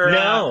snakes or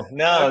No,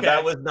 okay.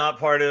 That was not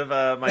part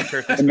of my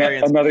church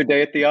experience. Another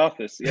day at the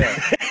office. Yeah.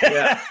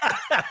 Yeah.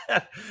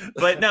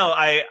 But no,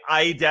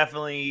 I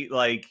definitely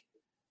like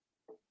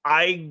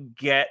I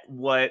get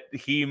what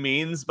he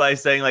means by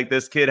saying like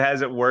this kid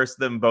has it worse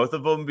than both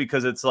of them,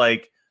 because it's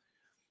like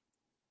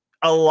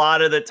a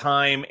lot of the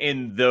time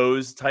in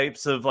those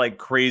types of like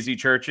crazy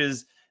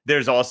churches,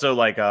 there's also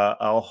like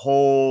a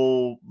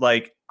whole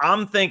like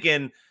I'm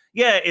thinking,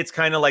 yeah, it's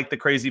kind of like the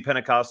crazy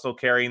Pentecostal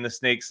carrying the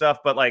snake stuff,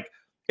 but like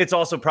it's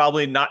also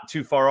probably not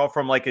too far off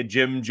from like a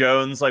Jim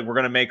Jones, like we're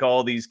gonna make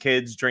all these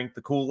kids drink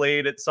the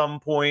Kool-Aid at some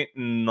point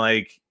and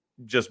like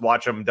just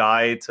watch them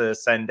die to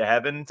send to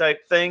heaven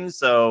type thing.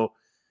 So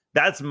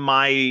that's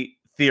my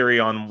theory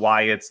on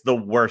why it's the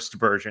worst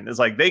version. Is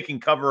like they can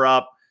cover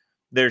up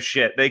their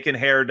shit. They can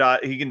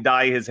he can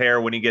dye his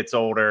hair when he gets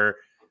older.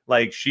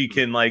 Like she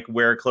can like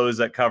wear clothes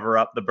that cover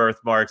up the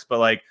birthmarks, but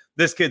like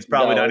this kid's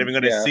probably not even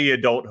going to see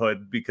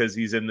adulthood because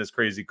he's in this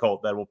crazy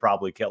cult that will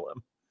probably kill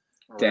him.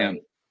 Damn,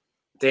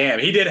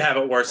 he did have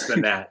it worse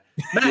than that.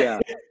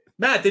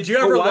 Matt, did you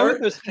ever why learn?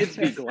 would those kids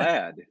be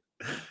glad?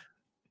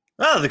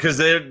 Oh, because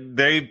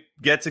they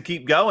get to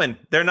keep going.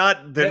 They're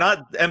not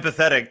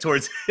empathetic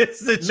towards his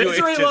situation.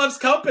 Misery loves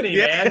company,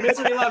 man.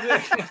 Misery loves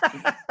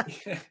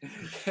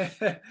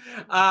it.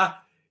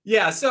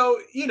 Yeah.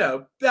 So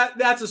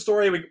that's a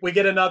story. We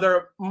get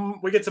another.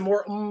 We get some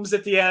more ums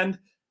at the end,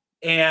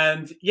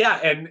 and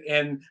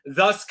and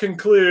thus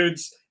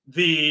concludes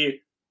the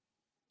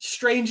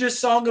strangest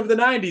song of the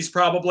 '90s,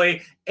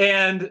 probably.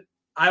 And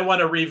I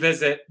want to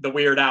revisit the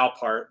Weird Al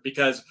part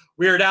because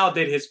Weird Al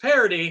did his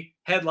parody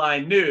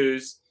Headline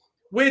News,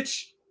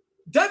 which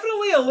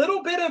definitely a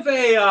little bit of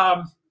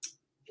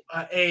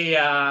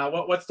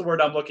what's the word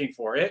I'm looking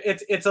for?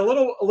 It's a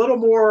little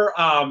more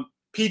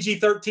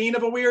PG-13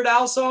 of a Weird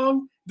Al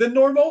song than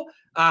normal.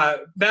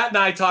 Matt and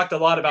I talked a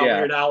lot about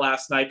Weird Al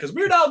last night because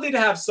Weird Al did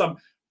have some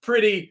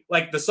pretty,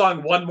 like the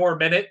song One More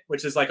Minute,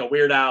 which is like a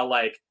Weird Al,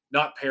 like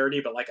not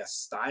parody, but like a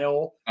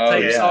style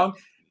type song.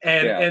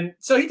 And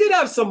so he did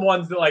have some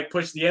ones that like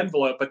pushed the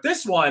envelope, but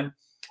this one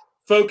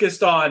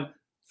focused on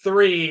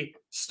 3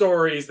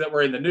 stories that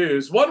were in the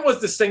news. One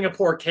was the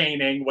Singapore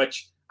caning,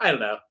 which I don't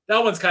know.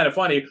 That one's kind of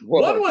funny.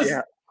 One was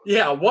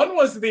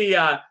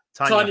the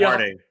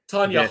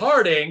Tanya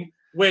Harding,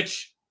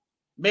 which,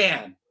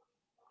 man,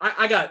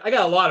 I got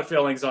a lot of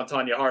feelings on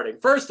Tanya Harding.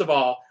 First of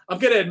all, I'm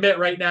going to admit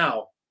right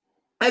now,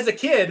 as a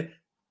kid,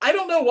 I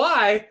don't know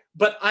why,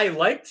 but I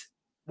liked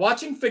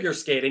watching figure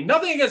skating.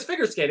 Nothing against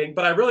figure skating,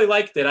 but I really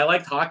liked it. I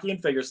liked hockey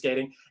and figure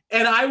skating.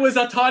 And I was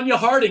a Tanya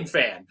Harding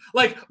fan.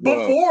 Like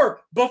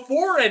before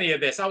any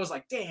of this, I was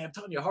like, damn,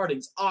 Tanya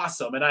Harding's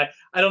awesome. And I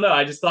don't know.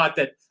 I just thought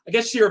that, I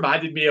guess she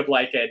reminded me of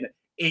like an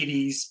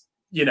 80s,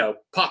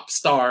 pop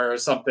star or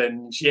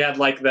something. She had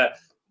like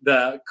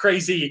the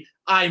crazy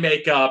eye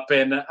makeup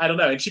and I don't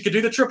know. And she could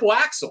do the triple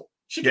axel.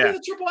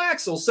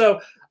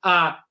 So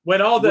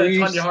when all the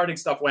Tanya Harding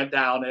stuff went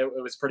down,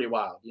 it was pretty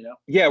wild,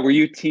 Yeah, were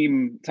you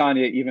team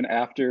Tanya even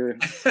after?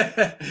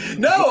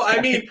 No, I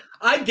mean,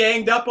 I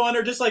ganged up on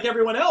her just like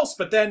everyone else.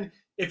 But then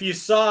if you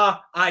saw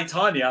I,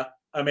 Tanya,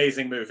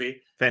 amazing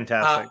movie.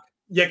 Fantastic.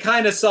 You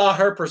kind of saw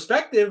her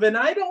perspective. And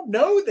I don't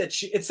know that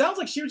it sounds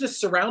like she was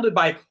just surrounded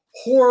by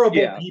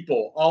horrible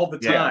people all the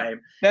time.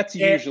 That's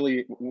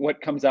usually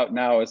what comes out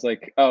now is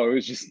like, oh, it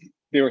was just,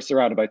 they were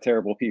surrounded by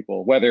terrible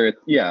people. Whether it,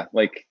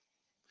 like,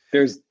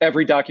 there's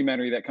every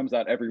documentary that comes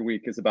out every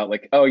week is about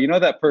like, oh,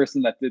 that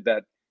person that did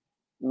that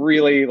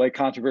really like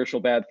controversial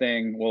bad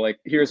thing. Well, like,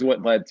 here's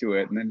what led to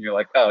it. And then you're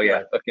like, oh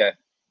yeah, okay.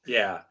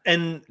 Yeah.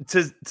 And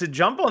to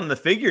jump on the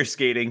figure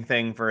skating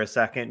thing for a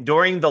second,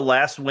 during the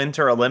last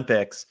Winter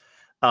Olympics,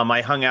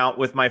 I hung out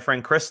with my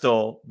friend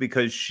Crystal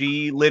because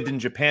she lived in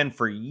Japan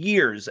for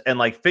years. And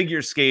like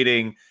figure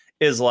skating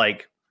is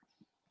like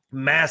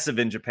massive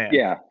in Japan.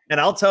 Yeah. And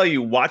I'll tell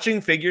you, watching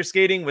figure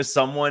skating with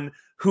someone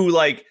who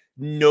like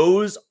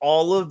knows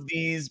all of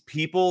these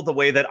people the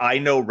way that I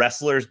know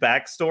wrestlers'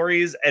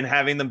 backstories and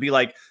having them be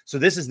like, so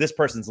this is this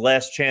person's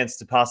last chance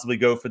to possibly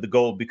go for the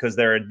gold because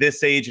they're at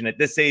this age, and at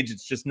this age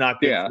it's just not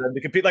good for them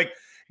to compete. Like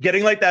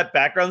getting like that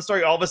background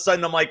story, all of a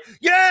sudden I'm like,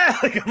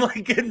 like I'm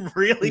like getting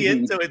really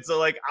into it. So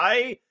like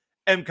I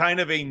am kind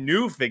of a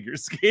new figure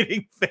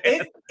skating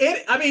fan.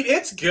 I mean,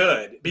 it's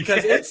good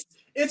because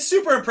it's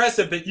super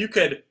impressive that you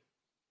could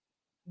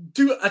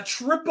do a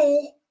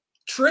triple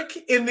trick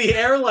in the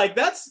air. Like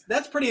that's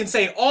pretty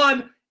insane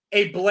on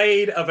a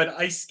blade of an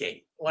ice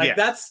skate. Like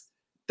that's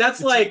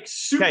like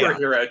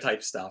superhero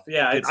type stuff.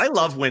 Yeah. I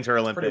love Winter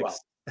Olympics.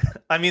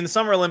 I mean, the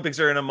Summer Olympics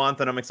are in a month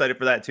and I'm excited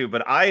for that too,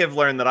 but I have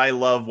learned that I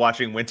love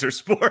watching winter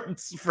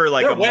sports for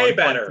like They're a way month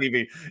better on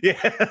TV.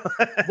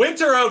 Yeah.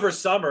 Winter over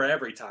summer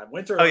every time.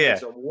 Winter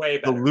Olympics are way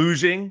better. The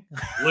luging.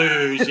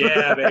 Luge,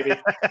 yeah, baby.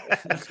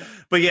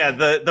 But yeah,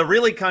 the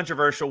really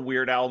controversial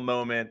Weird Al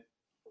moment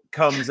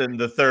comes in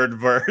the third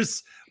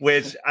verse,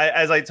 which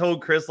as I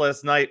told Chris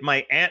last night,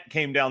 my aunt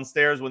came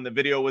downstairs when the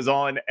video was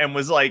on and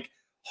was like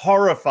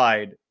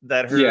horrified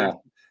that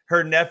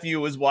her nephew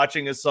was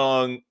watching a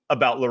song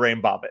about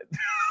Lorraine Bobbitt.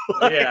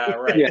 Yeah,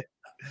 right.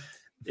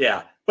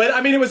 Yeah. But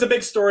I mean, it was a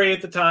big story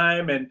at the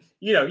time. And,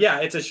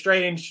 it's a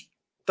strange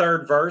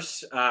third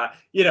verse.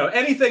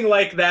 Anything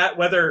like that,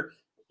 whether,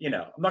 I'm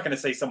not going to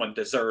say someone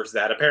deserves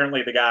that.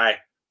 Apparently the guy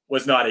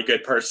was not a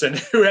good person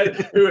who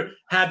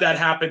had that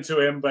happen to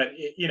him. But,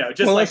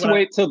 just let's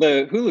wait till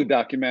the Hulu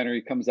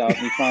documentary comes out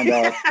and we find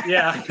out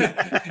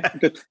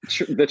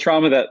the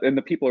trauma that and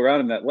the people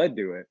around him that led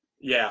to it.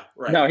 Yeah,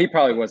 right. No, he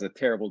probably was a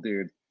terrible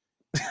dude.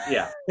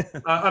 Yeah,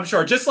 I'm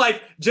sure. Just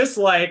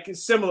like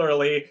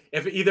similarly,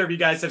 if either of you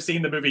guys have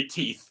seen the movie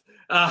Teeth,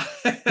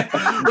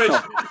 which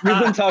we've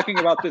been talking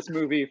about this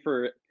movie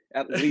for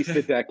at least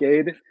a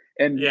decade,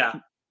 and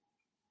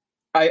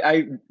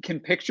I can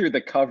picture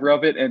the cover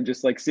of it and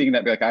just like seeing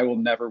that, be like, I will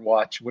never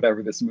watch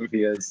whatever this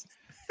movie is.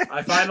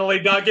 I finally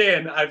dug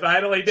in. I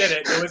finally did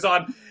it. It was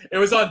on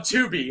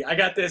Tubi. I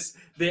got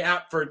the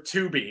app for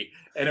Tubi,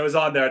 and it was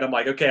on there, and I'm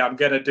like, okay, I'm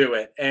gonna do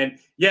it. And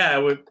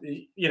it would,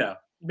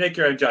 make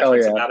your own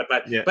judgments about it.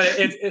 But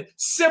it's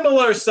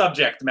similar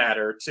subject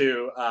matter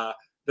to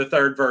the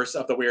third verse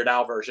of the Weird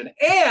Al version.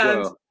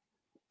 And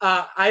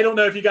I don't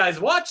know if you guys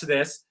watch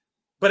this,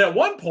 but at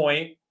one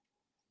point,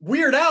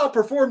 Weird Al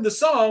performed the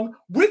song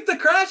with the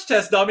Crash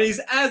Test Dummies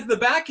as the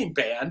backing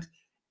band.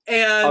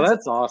 And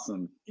that's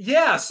awesome.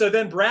 Yeah. So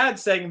then Brad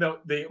sang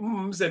the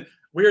ums and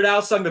Weird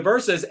Al sung the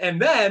verses.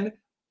 And then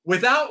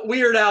without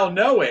Weird Al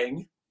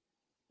knowing,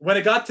 when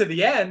it got to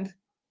the end,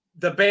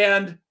 the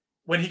band,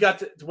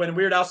 when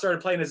Weird Al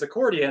started playing his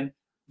accordion,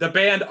 the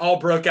band all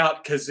broke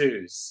out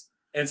kazoos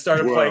and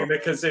started playing the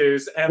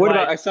kazoos. And what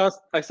about,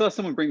 I saw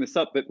someone bring this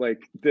up, that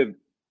like the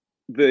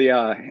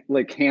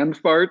like hand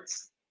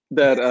farts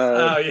that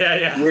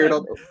Weird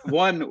Al,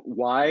 one,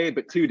 why,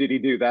 but two, did he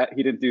do that?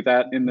 He didn't do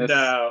that in this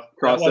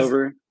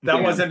crossover.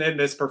 That wasn't in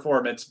this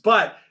performance.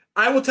 But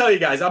I will tell you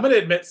guys, I'm going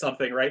to admit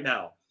something right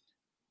now.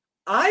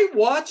 I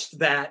watched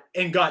that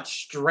and got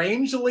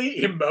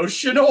strangely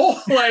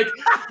emotional, like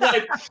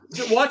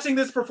watching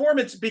this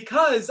performance,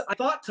 because I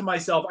thought to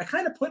myself, I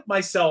kind of put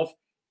myself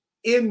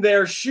in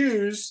their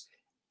shoes,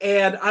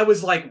 And I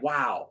was like,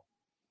 wow,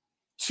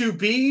 to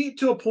be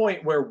to a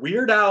point where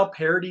Weird Al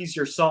parodies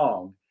your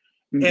song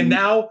and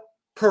now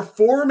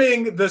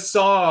performing the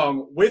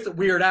song with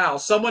Weird Al,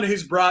 someone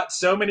who's brought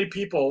so many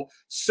people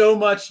so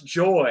much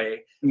joy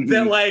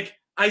that like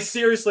I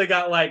seriously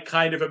got like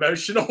kind of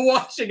emotional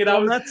watching it. I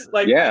was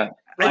like, I'm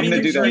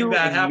gonna do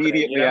that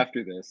immediately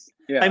after this.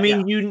 Yeah, I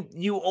mean,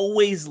 you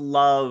always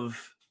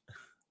love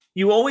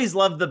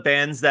the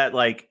bands that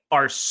like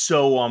are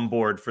so on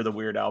board for the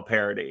Weird Al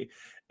parody,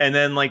 and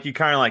then like you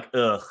kind of like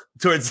ugh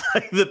towards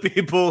like the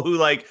people who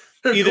like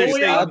either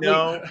say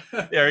no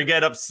or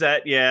get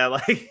upset. Yeah,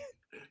 like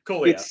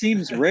cool. It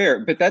seems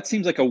rare, but that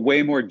seems like a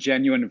way more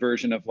genuine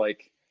version of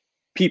like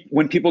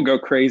when people go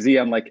crazy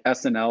on like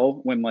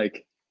SNL when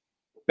like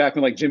back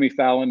when like Jimmy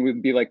Fallon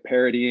would be like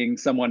parodying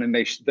someone and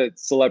the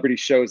celebrity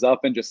shows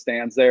up and just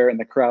stands there and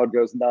the crowd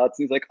goes nuts.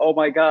 He's like, oh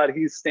my God,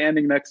 he's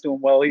standing next to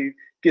him while he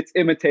gets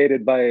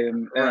imitated by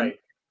him. And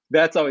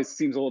that's always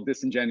seems a little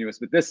disingenuous,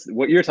 but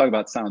what you're talking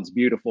about sounds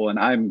beautiful. And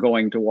I'm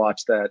going to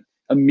watch that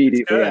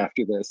immediately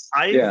after this.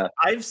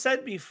 I've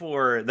said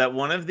before that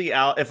one of the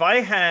if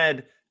I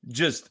had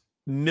just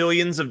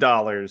millions of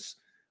dollars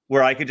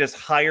where I could just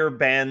hire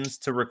bands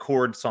to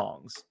record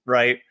songs,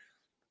 right?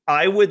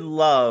 I would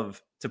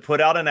love to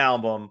put out an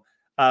album.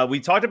 We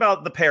talked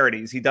about the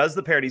parodies. He does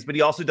the parodies, but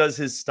he also does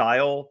his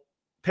style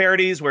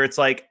parodies where it's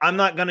like, I'm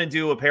not going to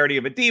do a parody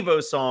of a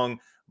Devo song,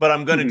 but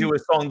I'm going to do a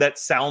song that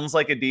sounds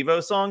like a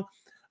Devo song.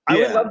 I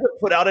would love to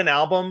put out an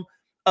album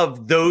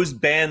of those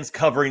bands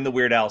covering the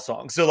Weird Al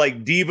song. So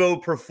like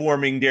Devo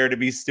performing Dare to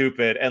Be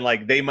Stupid and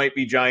like They Might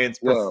Be Giants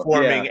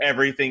performing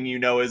Everything You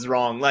Know Is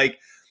Wrong. Like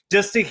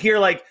just to hear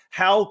like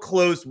how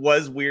close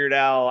was Weird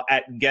Al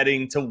at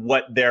getting to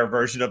what their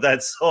version of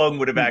that song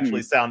would have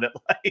actually sounded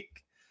like.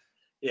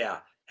 Yeah.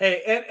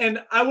 Hey,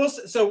 and I will.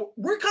 So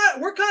we're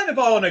kind of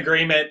all in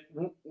agreement.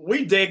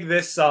 We dig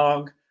this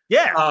song.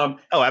 Yeah.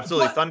 Oh,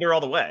 absolutely. Thunder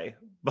all the way.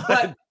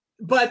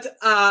 But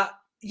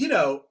you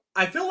know,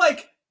 I feel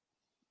like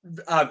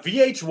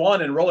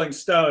VH1 and Rolling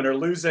Stone are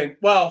losing.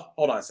 Well,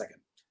 hold on a second.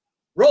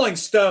 Rolling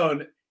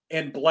Stone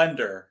and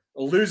Blender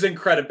are losing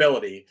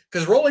credibility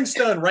because Rolling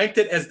Stone ranked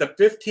it as the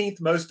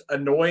 15th most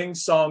annoying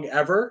song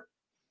ever,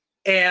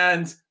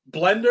 and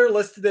Blender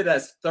listed it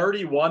as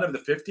 31 of the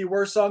 50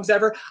 worst songs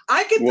ever.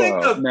 I could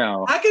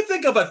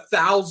think of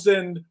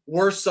 1,000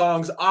 worse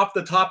songs off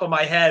the top of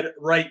my head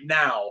right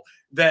now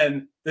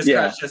than this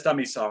Crash Test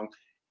Dummies song.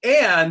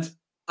 And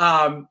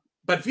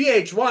but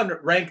VH1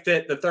 ranked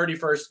it the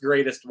 31st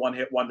greatest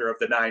one-hit wonder of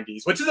the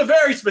 90s, which is a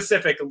very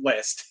specific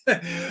list.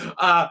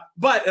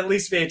 But at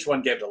least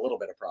VH1 gave it a little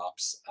bit of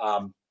props.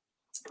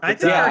 I think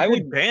they're a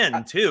good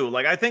band too.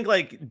 Like I think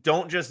like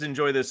don't just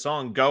enjoy this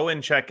song, go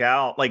and check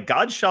out like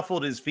God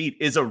Shuffled His Feet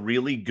is a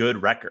really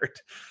good record.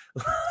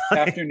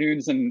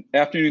 Afternoons and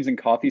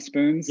Coffee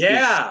Spoons.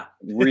 Yeah.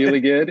 Really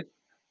good.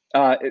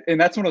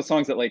 And that's one of the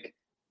songs that like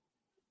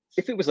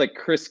if it was like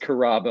Chris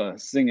Carrabba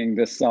singing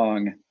this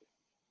song,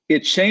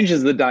 it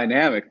changes the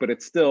dynamic, but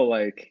it's still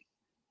like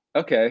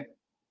okay.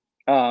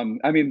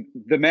 I mean,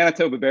 the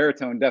Manitoba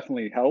baritone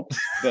definitely helps,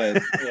 but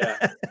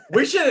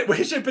we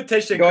should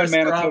petition going Chris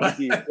Manitoba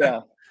deep.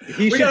 Yeah,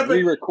 he should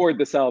re-record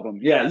this album.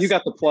 Yeah, you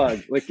got the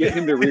plug. Like, get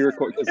him to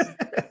re-record.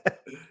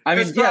 I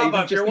mean,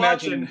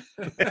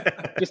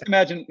 just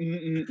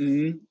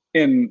imagine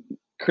in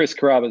Chris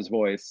Carrabba's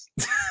voice.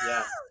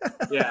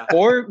 Yeah.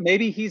 Or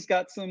maybe he's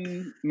got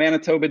some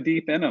Manitoba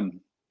deep in him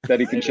that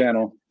he can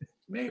channel.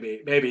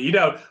 Maybe. You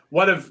know,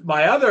 one of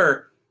my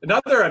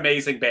another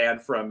amazing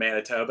band from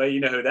Manitoba. You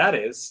know who that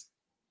is?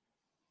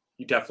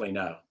 You definitely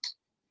know.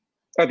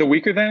 The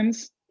Weaker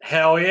Thans?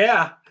 Hell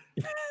yeah.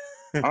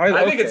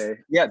 I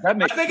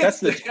think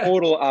that's the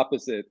total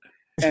opposite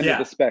end of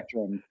the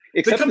spectrum.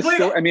 Except the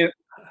story. I mean,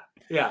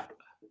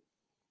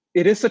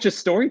 it is such a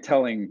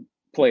storytelling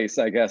place,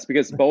 I guess,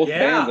 because both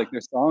bands, like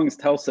their songs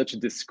tell such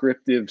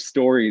descriptive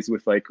stories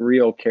with like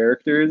real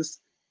characters.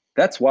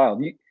 That's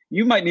wild.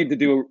 You might need to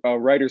do a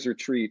writer's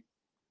retreat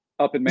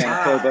up in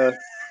Manitoba.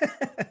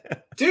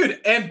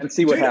 Dude, and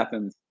see what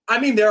happens. I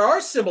mean, there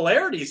are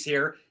similarities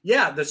here.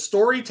 Yeah, the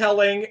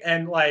storytelling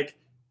and like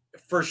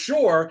for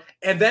sure,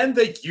 and then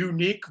the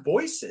unique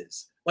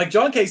voices. Like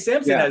John K.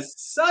 Sampson has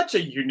such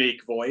a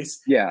unique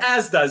voice,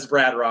 as does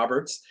Brad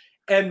Roberts.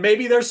 And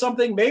maybe there's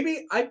something.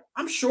 Maybe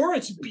I'm sure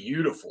it's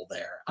beautiful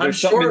there.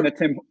 There's something in the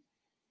Tim.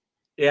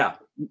 Yeah,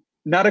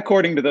 not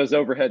according to those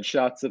overhead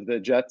shots of the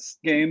Jets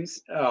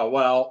games. Oh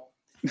well.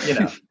 You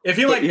know, if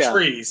you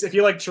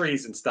like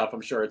trees and stuff,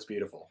 I'm sure it's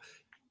beautiful.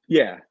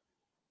 Yeah.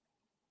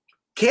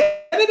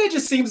 Canada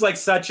just seems like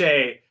such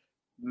a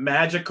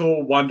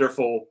magical,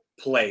 wonderful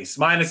place,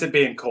 minus it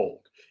being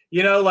cold.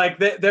 You know, like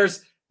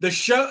there's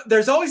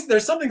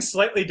something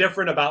slightly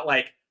different about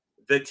like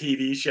the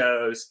TV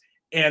shows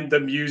and the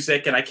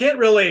music, and I can't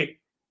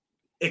really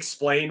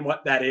explain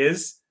what that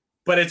is,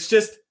 but it's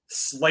just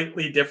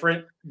slightly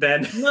different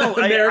than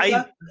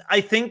America.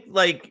 I think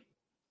like,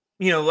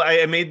 you know,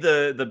 I made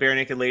the Bare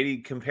Naked Lady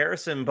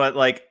comparison, but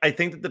like I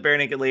think that the Bare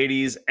Naked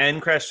Ladies and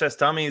Crash Test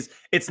Dummies,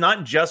 it's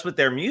not just with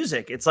their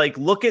music. It's like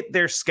look at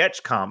their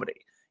sketch comedy.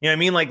 You know what I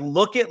mean? Like,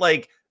 look at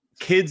like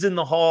Kids in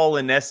the Hall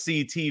and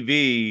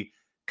SCTV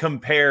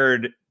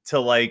compared to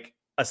like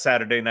a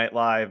Saturday Night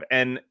Live.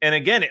 And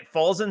again, it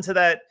falls into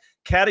that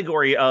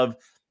category of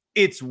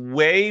it's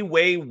way,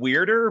 way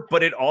weirder,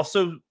 but it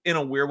also, in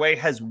a weird way,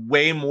 has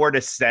way more to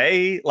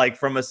say, like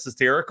from a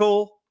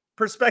satirical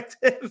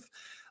perspective.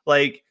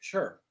 Like,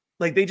 Sure.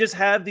 Like they just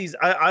have these.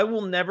 I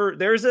will never.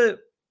 There's a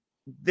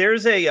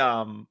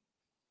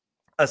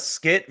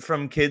skit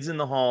from Kids in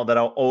the Hall that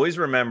I'll always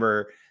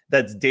remember.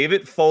 That's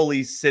David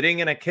Foley sitting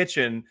in a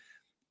kitchen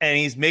and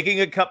he's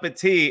making a cup of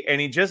tea and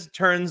he just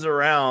turns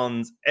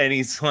around and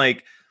he's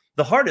like,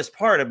 the hardest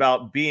part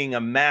about being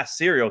a mass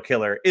serial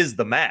killer is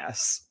the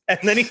mass. And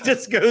then he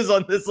just goes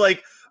on this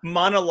like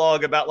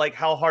monologue about like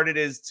how hard it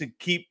is to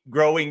keep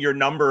growing your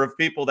number of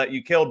people that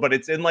you killed. But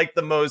it's in like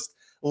the most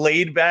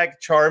laid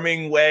back,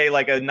 charming way,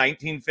 like a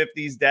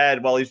 1950s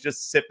dad while he's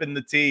just sipping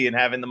the tea and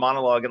having the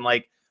monologue. And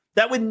like,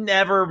 that would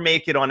never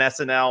make it on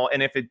SNL.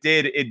 And if it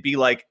did, it'd be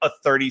like a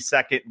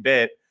 30-second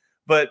bit.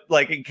 But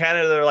like in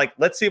Canada, they're like,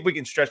 let's see if we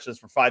can stretch this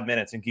for 5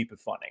 minutes and keep it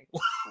funny.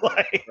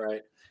 Like,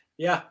 right.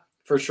 Yeah,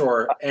 for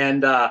sure.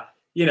 And,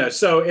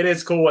 so it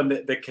is cool when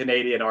the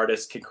Canadian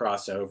artists can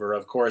cross over.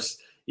 Of course,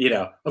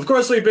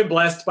 we've been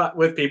blessed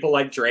with people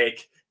like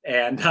Drake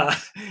and,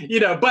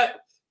 but,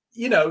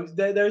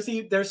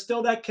 there's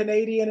still that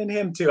Canadian in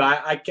him too.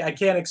 I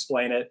can't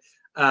explain it.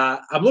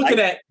 I'm looking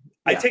at.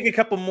 I take a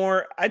couple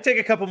more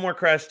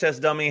Crash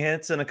Test Dummy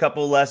hits and a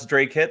couple less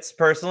Drake hits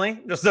personally.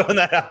 Just throwing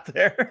that out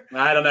there.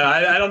 I don't know.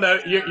 I don't know.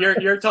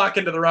 You're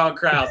talking to the wrong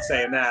crowd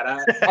saying that.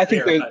 I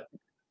think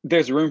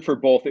there's room for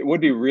both. It would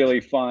be really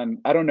fun.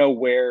 I don't know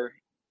where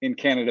in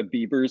Canada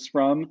Bieber's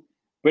from,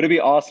 but it'd be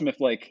awesome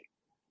if like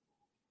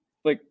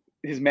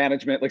his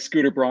management, like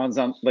Scooter Braun's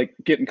on like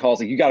getting calls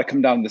like, you got to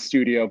come down to the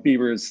studio.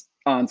 Bieber's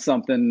on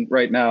something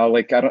right now.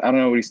 Like I don't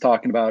know what he's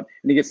talking about.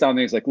 And he gets down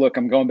there. He's like, look,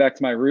 I'm going back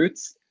to my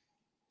roots.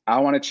 I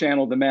want to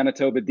channel the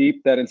Manitoba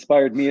Deep that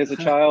inspired me as a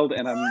child.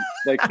 And I'm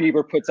like,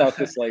 Bieber puts out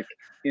this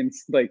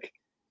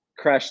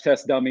Crash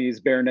Test Dummies,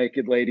 Bare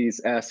Naked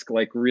Ladies-esque,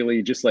 like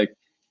really just like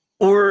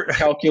or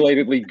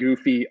calculatedly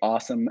goofy,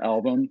 awesome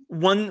album.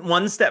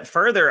 One step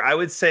further, I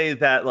would say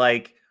that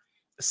like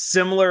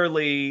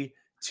similarly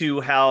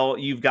to how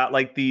you've got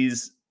like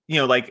these,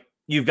 like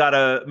you've got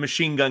a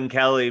Machine Gun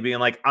Kelly being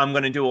like, I'm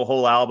going to do a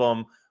whole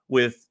album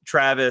with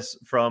Travis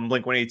from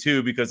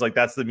Blink-182 because like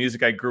that's the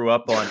music I grew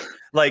up on.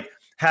 Like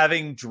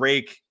having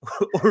Drake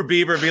or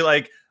Bieber be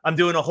like, I'm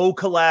doing a whole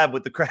collab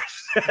with the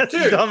Crash Test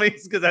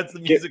Dummies because that's the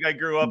music I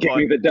grew up on. Give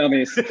me the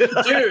Dummies.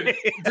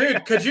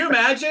 Dude, could you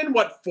imagine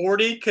what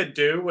 40 could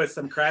do with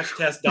some Crash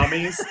Test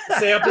Dummies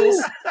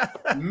samples?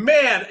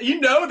 Man,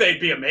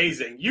 they'd be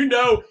amazing.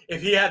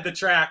 If he had the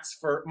tracks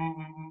for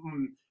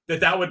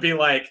that would be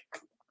like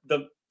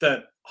the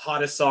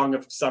hottest song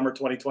of summer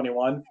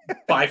 2021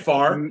 by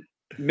far.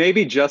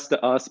 Maybe just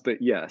to us, but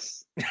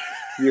yes,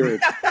 you're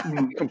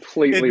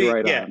completely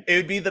right on. It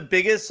would be the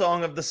biggest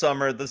song of the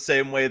summer, the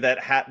same way that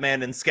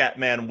Hatman and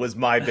Scatman was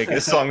my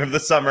biggest song of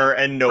the summer,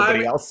 and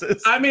nobody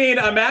else's. I mean,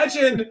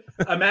 imagine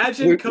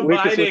combining with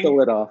the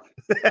lid off.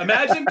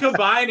 Imagine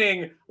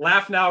combining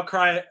 "Laugh Now,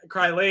 Cry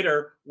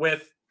Later"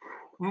 with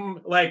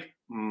 "Baby."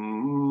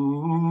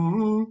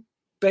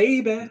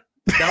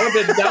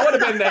 That would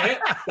have been the hit.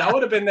 That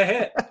would have been the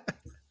hit.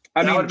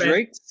 I mean,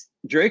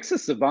 Drake's a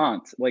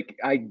savant. Like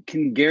I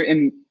can guarantee,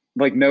 and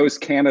like knows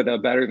Canada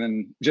better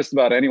than just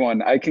about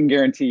anyone. I can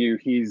guarantee you,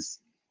 he's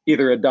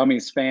either a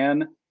Dummies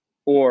fan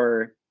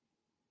or,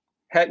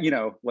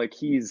 like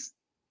he's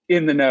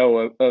in the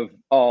know of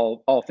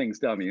all things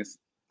Dummies.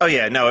 Oh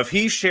yeah, no. If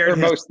he shared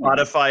his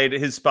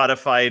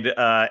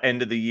Spotify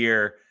end of the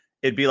year,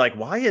 it'd be like,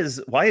 why is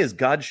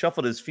God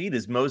Shuffled His Feet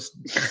his most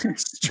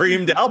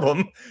streamed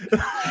album?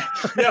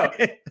 No.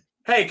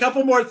 Hey, a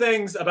couple more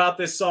things about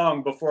this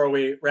song before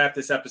we wrap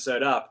this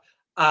episode up.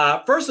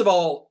 First of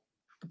all,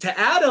 to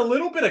add a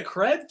little bit of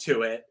cred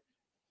to it,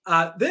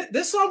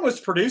 this song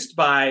was produced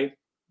by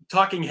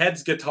Talking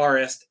Heads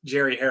guitarist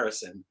Jerry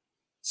Harrison.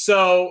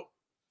 So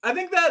I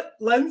think that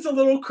lends a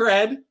little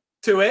cred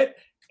to it.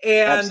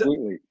 And,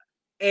 absolutely.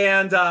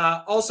 And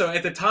also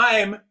at the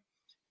time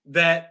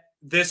that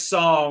this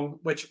song,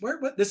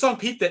 this song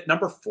peaked at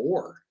number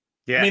 4.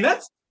 Yeah. I mean,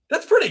 that's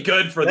pretty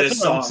good for this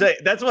song.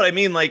 That's what I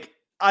mean. Like,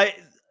 I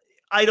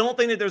don't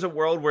think that there's a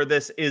world where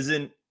this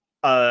isn't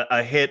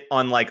a hit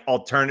on like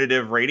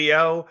alternative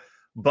radio,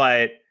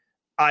 but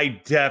I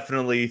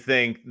definitely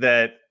think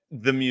that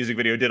the music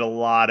video did a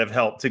lot of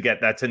help to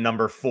get that to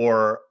number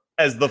 4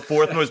 as the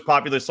 4th most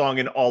popular song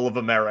in all of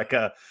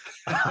America.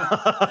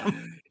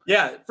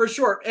 Yeah, for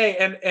sure.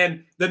 Hey,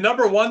 and the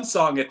number 1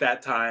 song at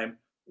that time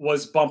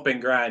was "Bump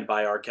and Grind"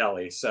 by R.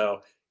 Kelly.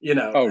 So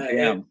Oh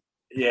damn.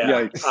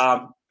 Yeah.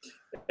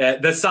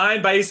 The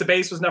Sign by Ace of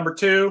Base was number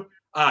 2.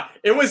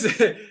 It was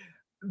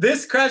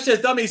this Crash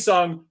Test Dummy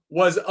song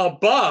was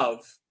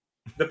above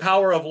 "The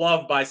Power of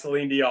Love" by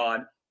Celine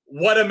Dion,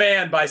 "What a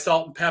Man" by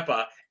Salt and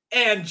Peppa,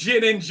 and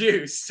Gin and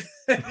Juice.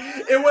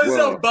 It was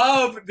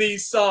above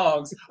these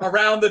songs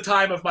around the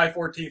time of my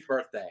 14th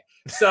birthday.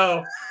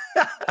 So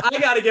I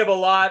got to give a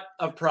lot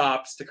of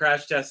props to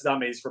Crash Test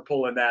Dummies for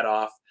pulling that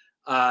off.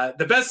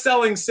 The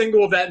best-selling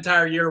single of that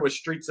entire year was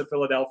Streets of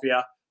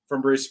Philadelphia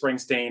from Bruce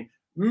Springsteen.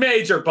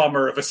 Major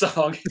bummer of a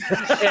song.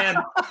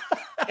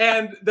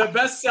 and the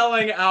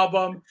best-selling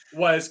album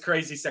was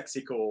Crazy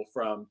Sexy Cool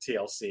from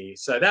TLC.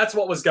 So that's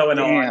what was going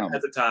on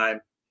at the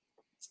time.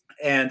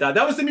 And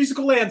that was the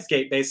musical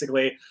landscape,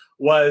 basically,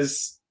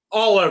 was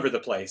all over the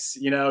place.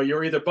 You know, you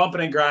were either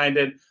bumping and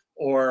grinding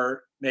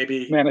or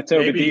maybe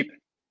Manitoba Deep.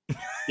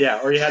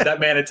 Yeah, or you had that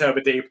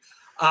Manitoba Deep.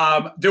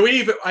 Do we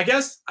even? I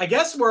guess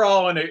we're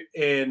all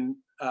in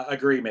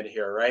agreement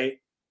here, right?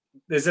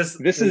 This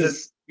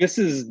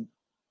is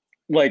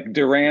like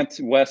Durant,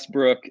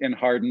 Westbrook, and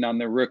Harden on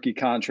their rookie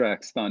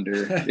contracts.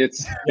 Thunder.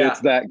 It's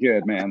that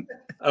good, man.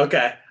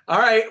 Okay. All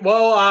right.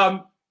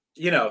 Well,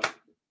 you know,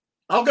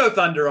 I'll go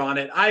Thunder on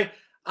it.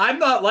 I'm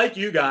not like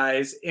you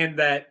guys in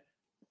that,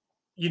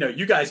 you know,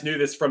 you guys knew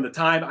this from the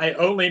time. I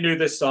only knew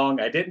this song.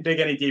 I didn't dig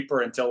any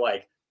deeper until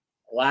like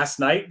last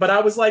night, but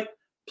I was like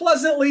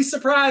pleasantly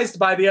surprised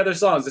by the other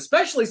songs,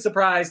 especially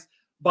surprised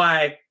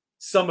by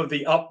some of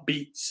the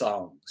upbeat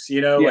songs.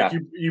 You know, like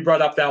you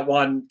brought up that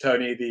one,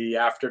 Tony, the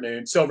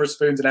Afternoon, Silver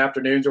Spoons and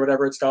Afternoons or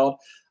whatever it's called.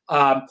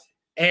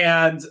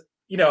 And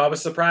you know, I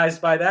was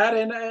surprised by that,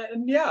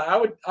 and yeah,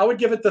 I would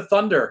give it the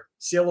Thunder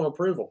seal of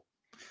approval.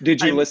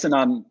 Did you listen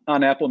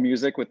on Apple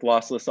Music with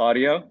lossless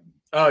audio?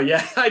 Oh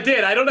yeah, I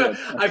did. I don't know.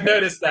 I've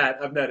noticed that,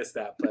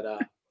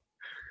 but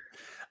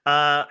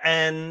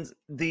and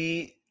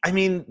the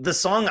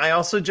song, I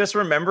also just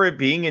remember it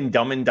being in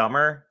Dumb and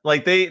Dumber.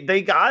 Like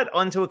they got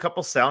onto a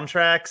couple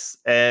soundtracks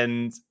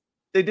and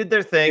they did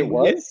their thing. It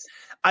was?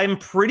 I'm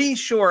pretty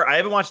sure, I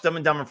haven't watched Dumb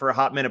and Dumber for a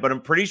hot minute, but I'm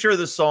pretty sure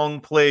the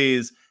song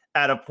plays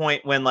at a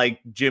point when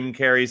like Jim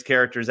Carrey's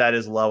character's at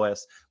his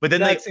lowest. But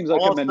then that seems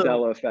like a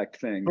Mandela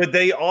effect thing. But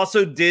they are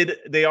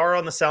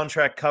on the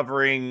soundtrack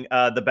covering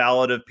the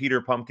Ballad of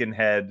Peter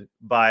Pumpkinhead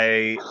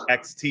by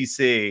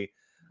XTC.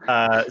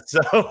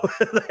 So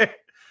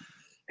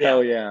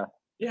hell yeah.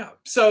 Yeah.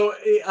 So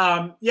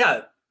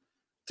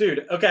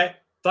dude, okay.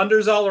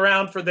 Thunder's all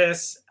around for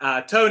this.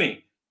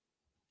 Tony,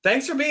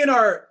 thanks for being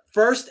our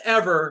first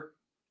ever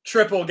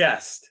triple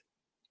guest.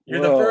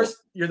 You're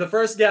the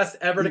first guest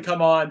ever to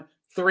come on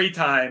 3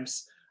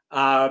 times.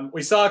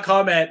 We saw a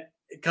comment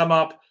come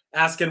up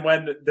asking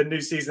when the new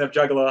season of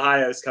Juggalo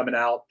Ohio is coming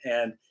out,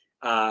 and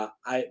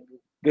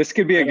this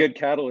could be a good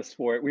catalyst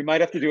for it. We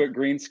might have to do it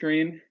green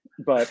screen,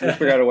 but we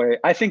figured out a way.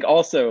 I think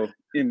also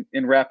in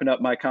wrapping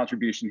up my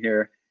contribution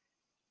here,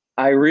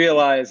 I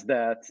realized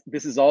that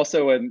this is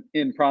also an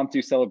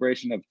impromptu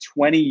celebration of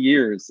 20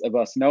 years of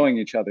us knowing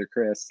each other,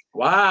 Chris.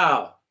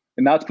 Wow.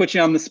 And not to put you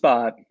on the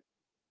spot,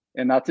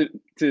 and not to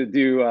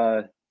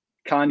do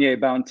Kanye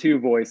Bound 2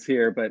 voice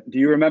here, but do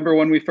you remember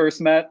when we first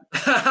met?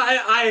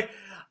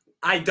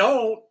 I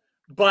don't,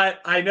 but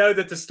I know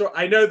that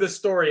the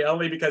story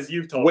only because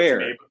you've told it to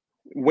me.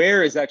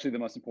 Where is actually the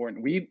most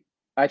important.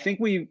 I think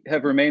we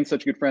have remained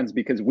such good friends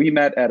because we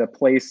met at a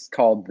place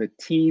called the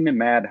Teen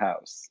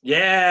Madhouse.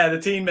 Yeah,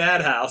 the Teen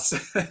Madhouse.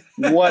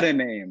 What a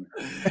name.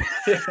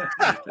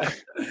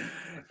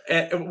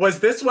 Was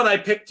this when I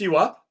picked you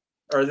up?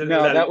 Or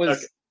that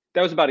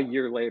was about a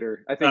year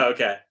later. I think. Oh,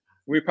 okay.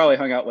 We probably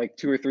hung out like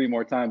 2 or 3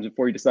 more times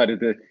before you decided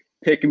to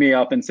pick me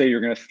up and say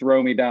you're going to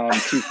throw me down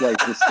 2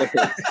 flights of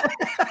stairs.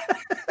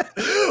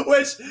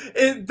 Which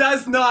it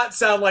does not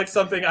sound like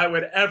something I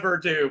would ever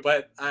do,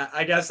 but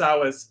I guess I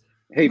was.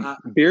 Hey,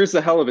 beer's a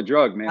hell of a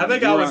drug, man. I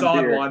think I was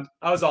on one.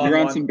 You're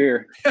on some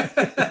beer.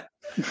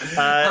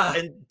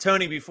 And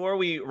Tony, before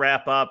we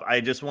wrap up,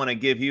 I just want to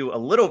give you a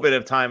little bit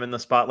of time in the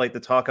spotlight to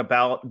talk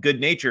about Good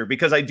Nature,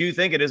 because I do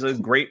think it is a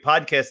great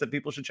podcast that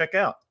people should check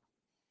out.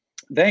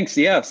 Thanks.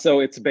 Yeah. So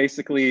it's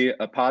basically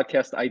a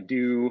podcast I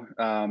do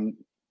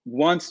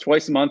once,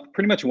 twice a month,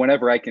 pretty much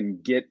whenever I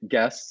can get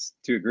guests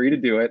to agree to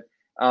do it.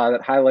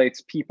 That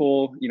highlights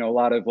people, you know, a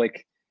lot of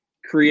like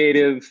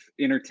creative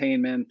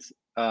entertainment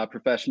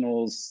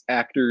professionals,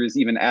 actors,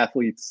 even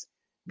athletes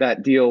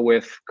that deal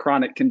with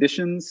chronic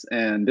conditions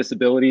and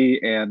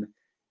disability and,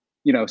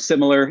 you know,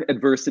 similar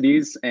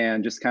adversities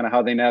and just kind of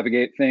how they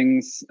navigate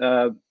things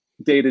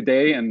day to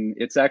day. And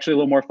it's actually a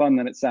little more fun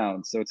than it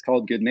sounds. So it's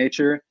called Good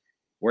Nature.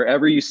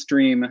 Wherever you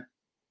stream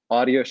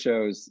audio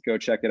shows, go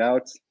check it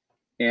out.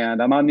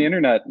 And I'm on the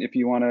internet if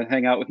you want to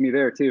hang out with me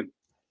there too.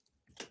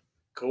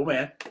 Cool,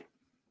 man.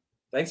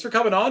 Thanks for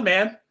coming on,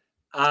 man.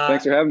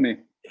 Thanks for having me.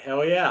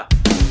 Hell yeah.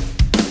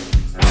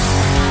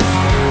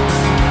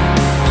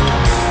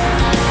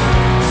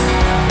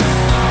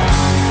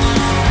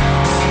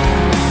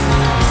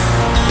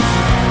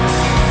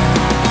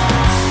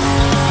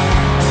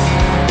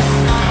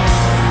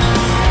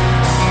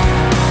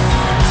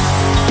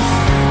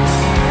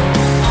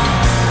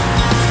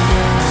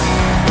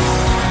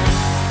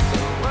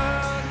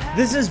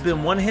 This has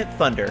been One Hit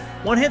Thunder.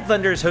 One Hit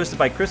Thunder is hosted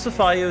by Chris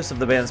Afalios of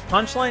the bands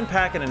Punchline,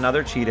 Pack, and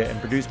Another Cheetah, and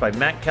produced by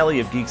Matt Kelly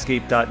of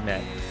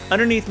Geekscape.net.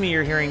 Underneath me,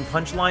 you're hearing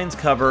Punchline's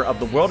cover of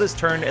The World Has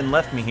Turned and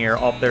Left Me Here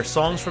off their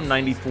Songs from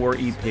 '94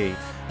 EP.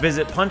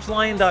 Visit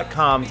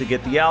punchline.com to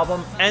get the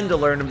album and to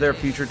learn of their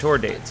future tour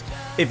dates.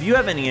 If you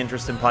have any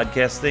interest in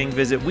podcasting,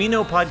 visit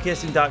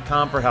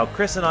weknowpodcasting.com for how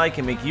Chris and I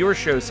can make your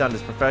show sound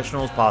as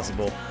professional as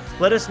possible.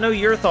 Let us know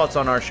your thoughts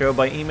on our show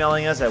by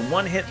emailing us at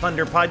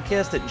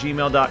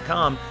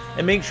onehitthunderpodcast@gmail.com,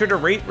 and make sure to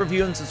rate,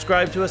 review, and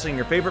subscribe to us on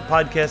your favorite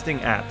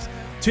podcasting apps.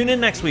 Tune in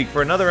next week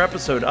for another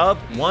episode of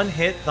One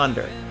Hit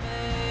Thunder.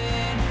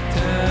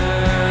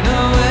 Turn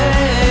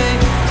away,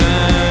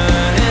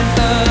 turning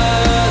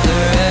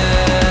further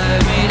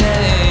every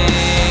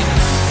day.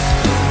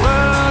 The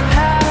world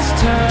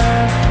has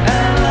turned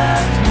and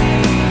left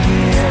me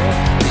here,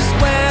 just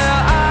where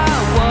I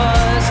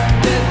was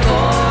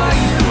before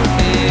you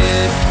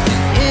appeared.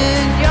 And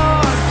in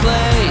your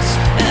place,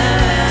 an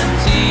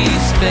empty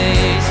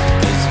space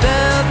has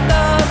filled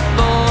the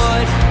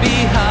void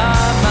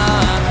behind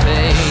my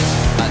face.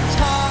 I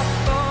talk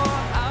for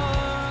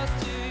hours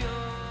to you.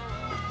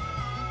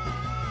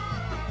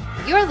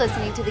 You're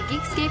listening to the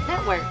Geekscape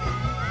Network.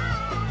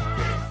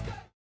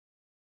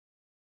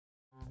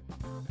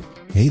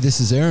 Hey, this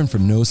is Aaron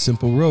from No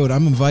Simple Road.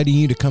 I'm inviting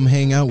you to come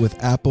hang out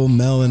with Apple,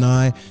 Mel, and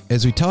I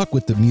as we talk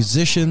with the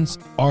musicians,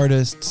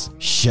 artists,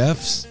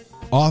 chefs,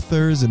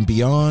 authors, and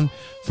beyond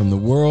from the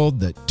world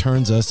that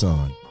turns us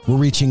on. We're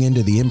reaching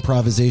into the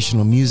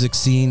improvisational music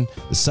scene,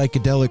 the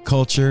psychedelic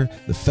culture,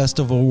 the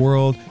festival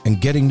world,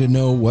 and getting to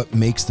know what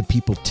makes the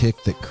people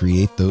tick that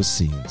create those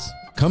scenes.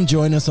 Come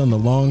join us on the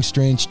long,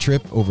 strange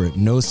trip over at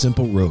No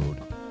Simple Road.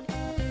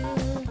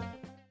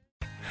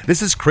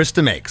 This is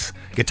Krista Makes,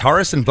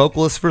 guitarist and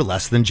vocalist for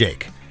Less Than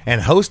Jake,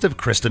 and host of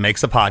Krista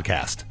Makes a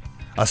Podcast,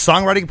 a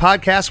songwriting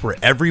podcast where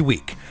every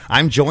week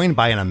I'm joined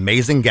by an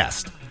amazing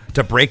guest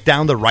to break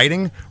down the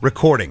writing,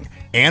 recording,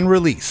 and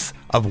release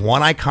of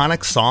one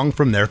iconic song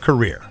from their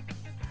career.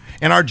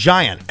 In our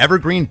giant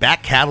evergreen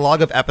back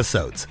catalog of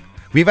episodes,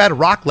 we've had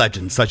rock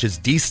legends such as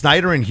Dee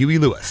Snider and Huey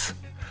Lewis,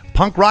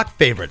 punk rock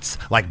favorites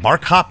like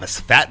Mark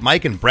Hoppus, Fat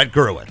Mike, and Brett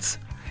Gurewitz,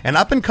 and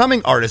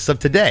up-and-coming artists of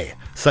today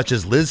such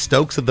as Liz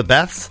Stokes of the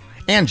Beths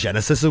and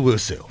Genesis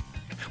Owusu.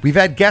 We've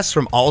had guests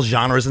from all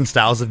genres and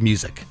styles of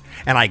music,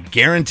 and I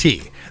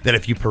guarantee that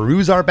if you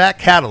peruse our back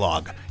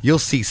catalog, you'll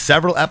see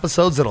several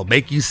episodes that'll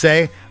make you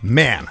say,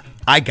 man,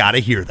 I gotta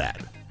hear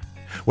that.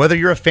 Whether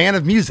you're a fan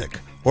of music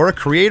or a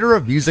creator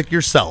of music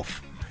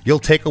yourself, you'll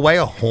take away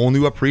a whole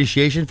new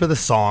appreciation for the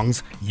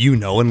songs you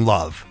know and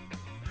love.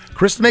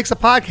 Krista Makes a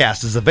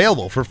Podcast is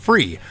available for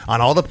free on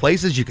all the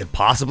places you could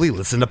possibly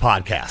listen to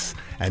podcasts,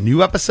 and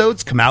new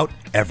episodes come out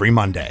every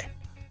Monday.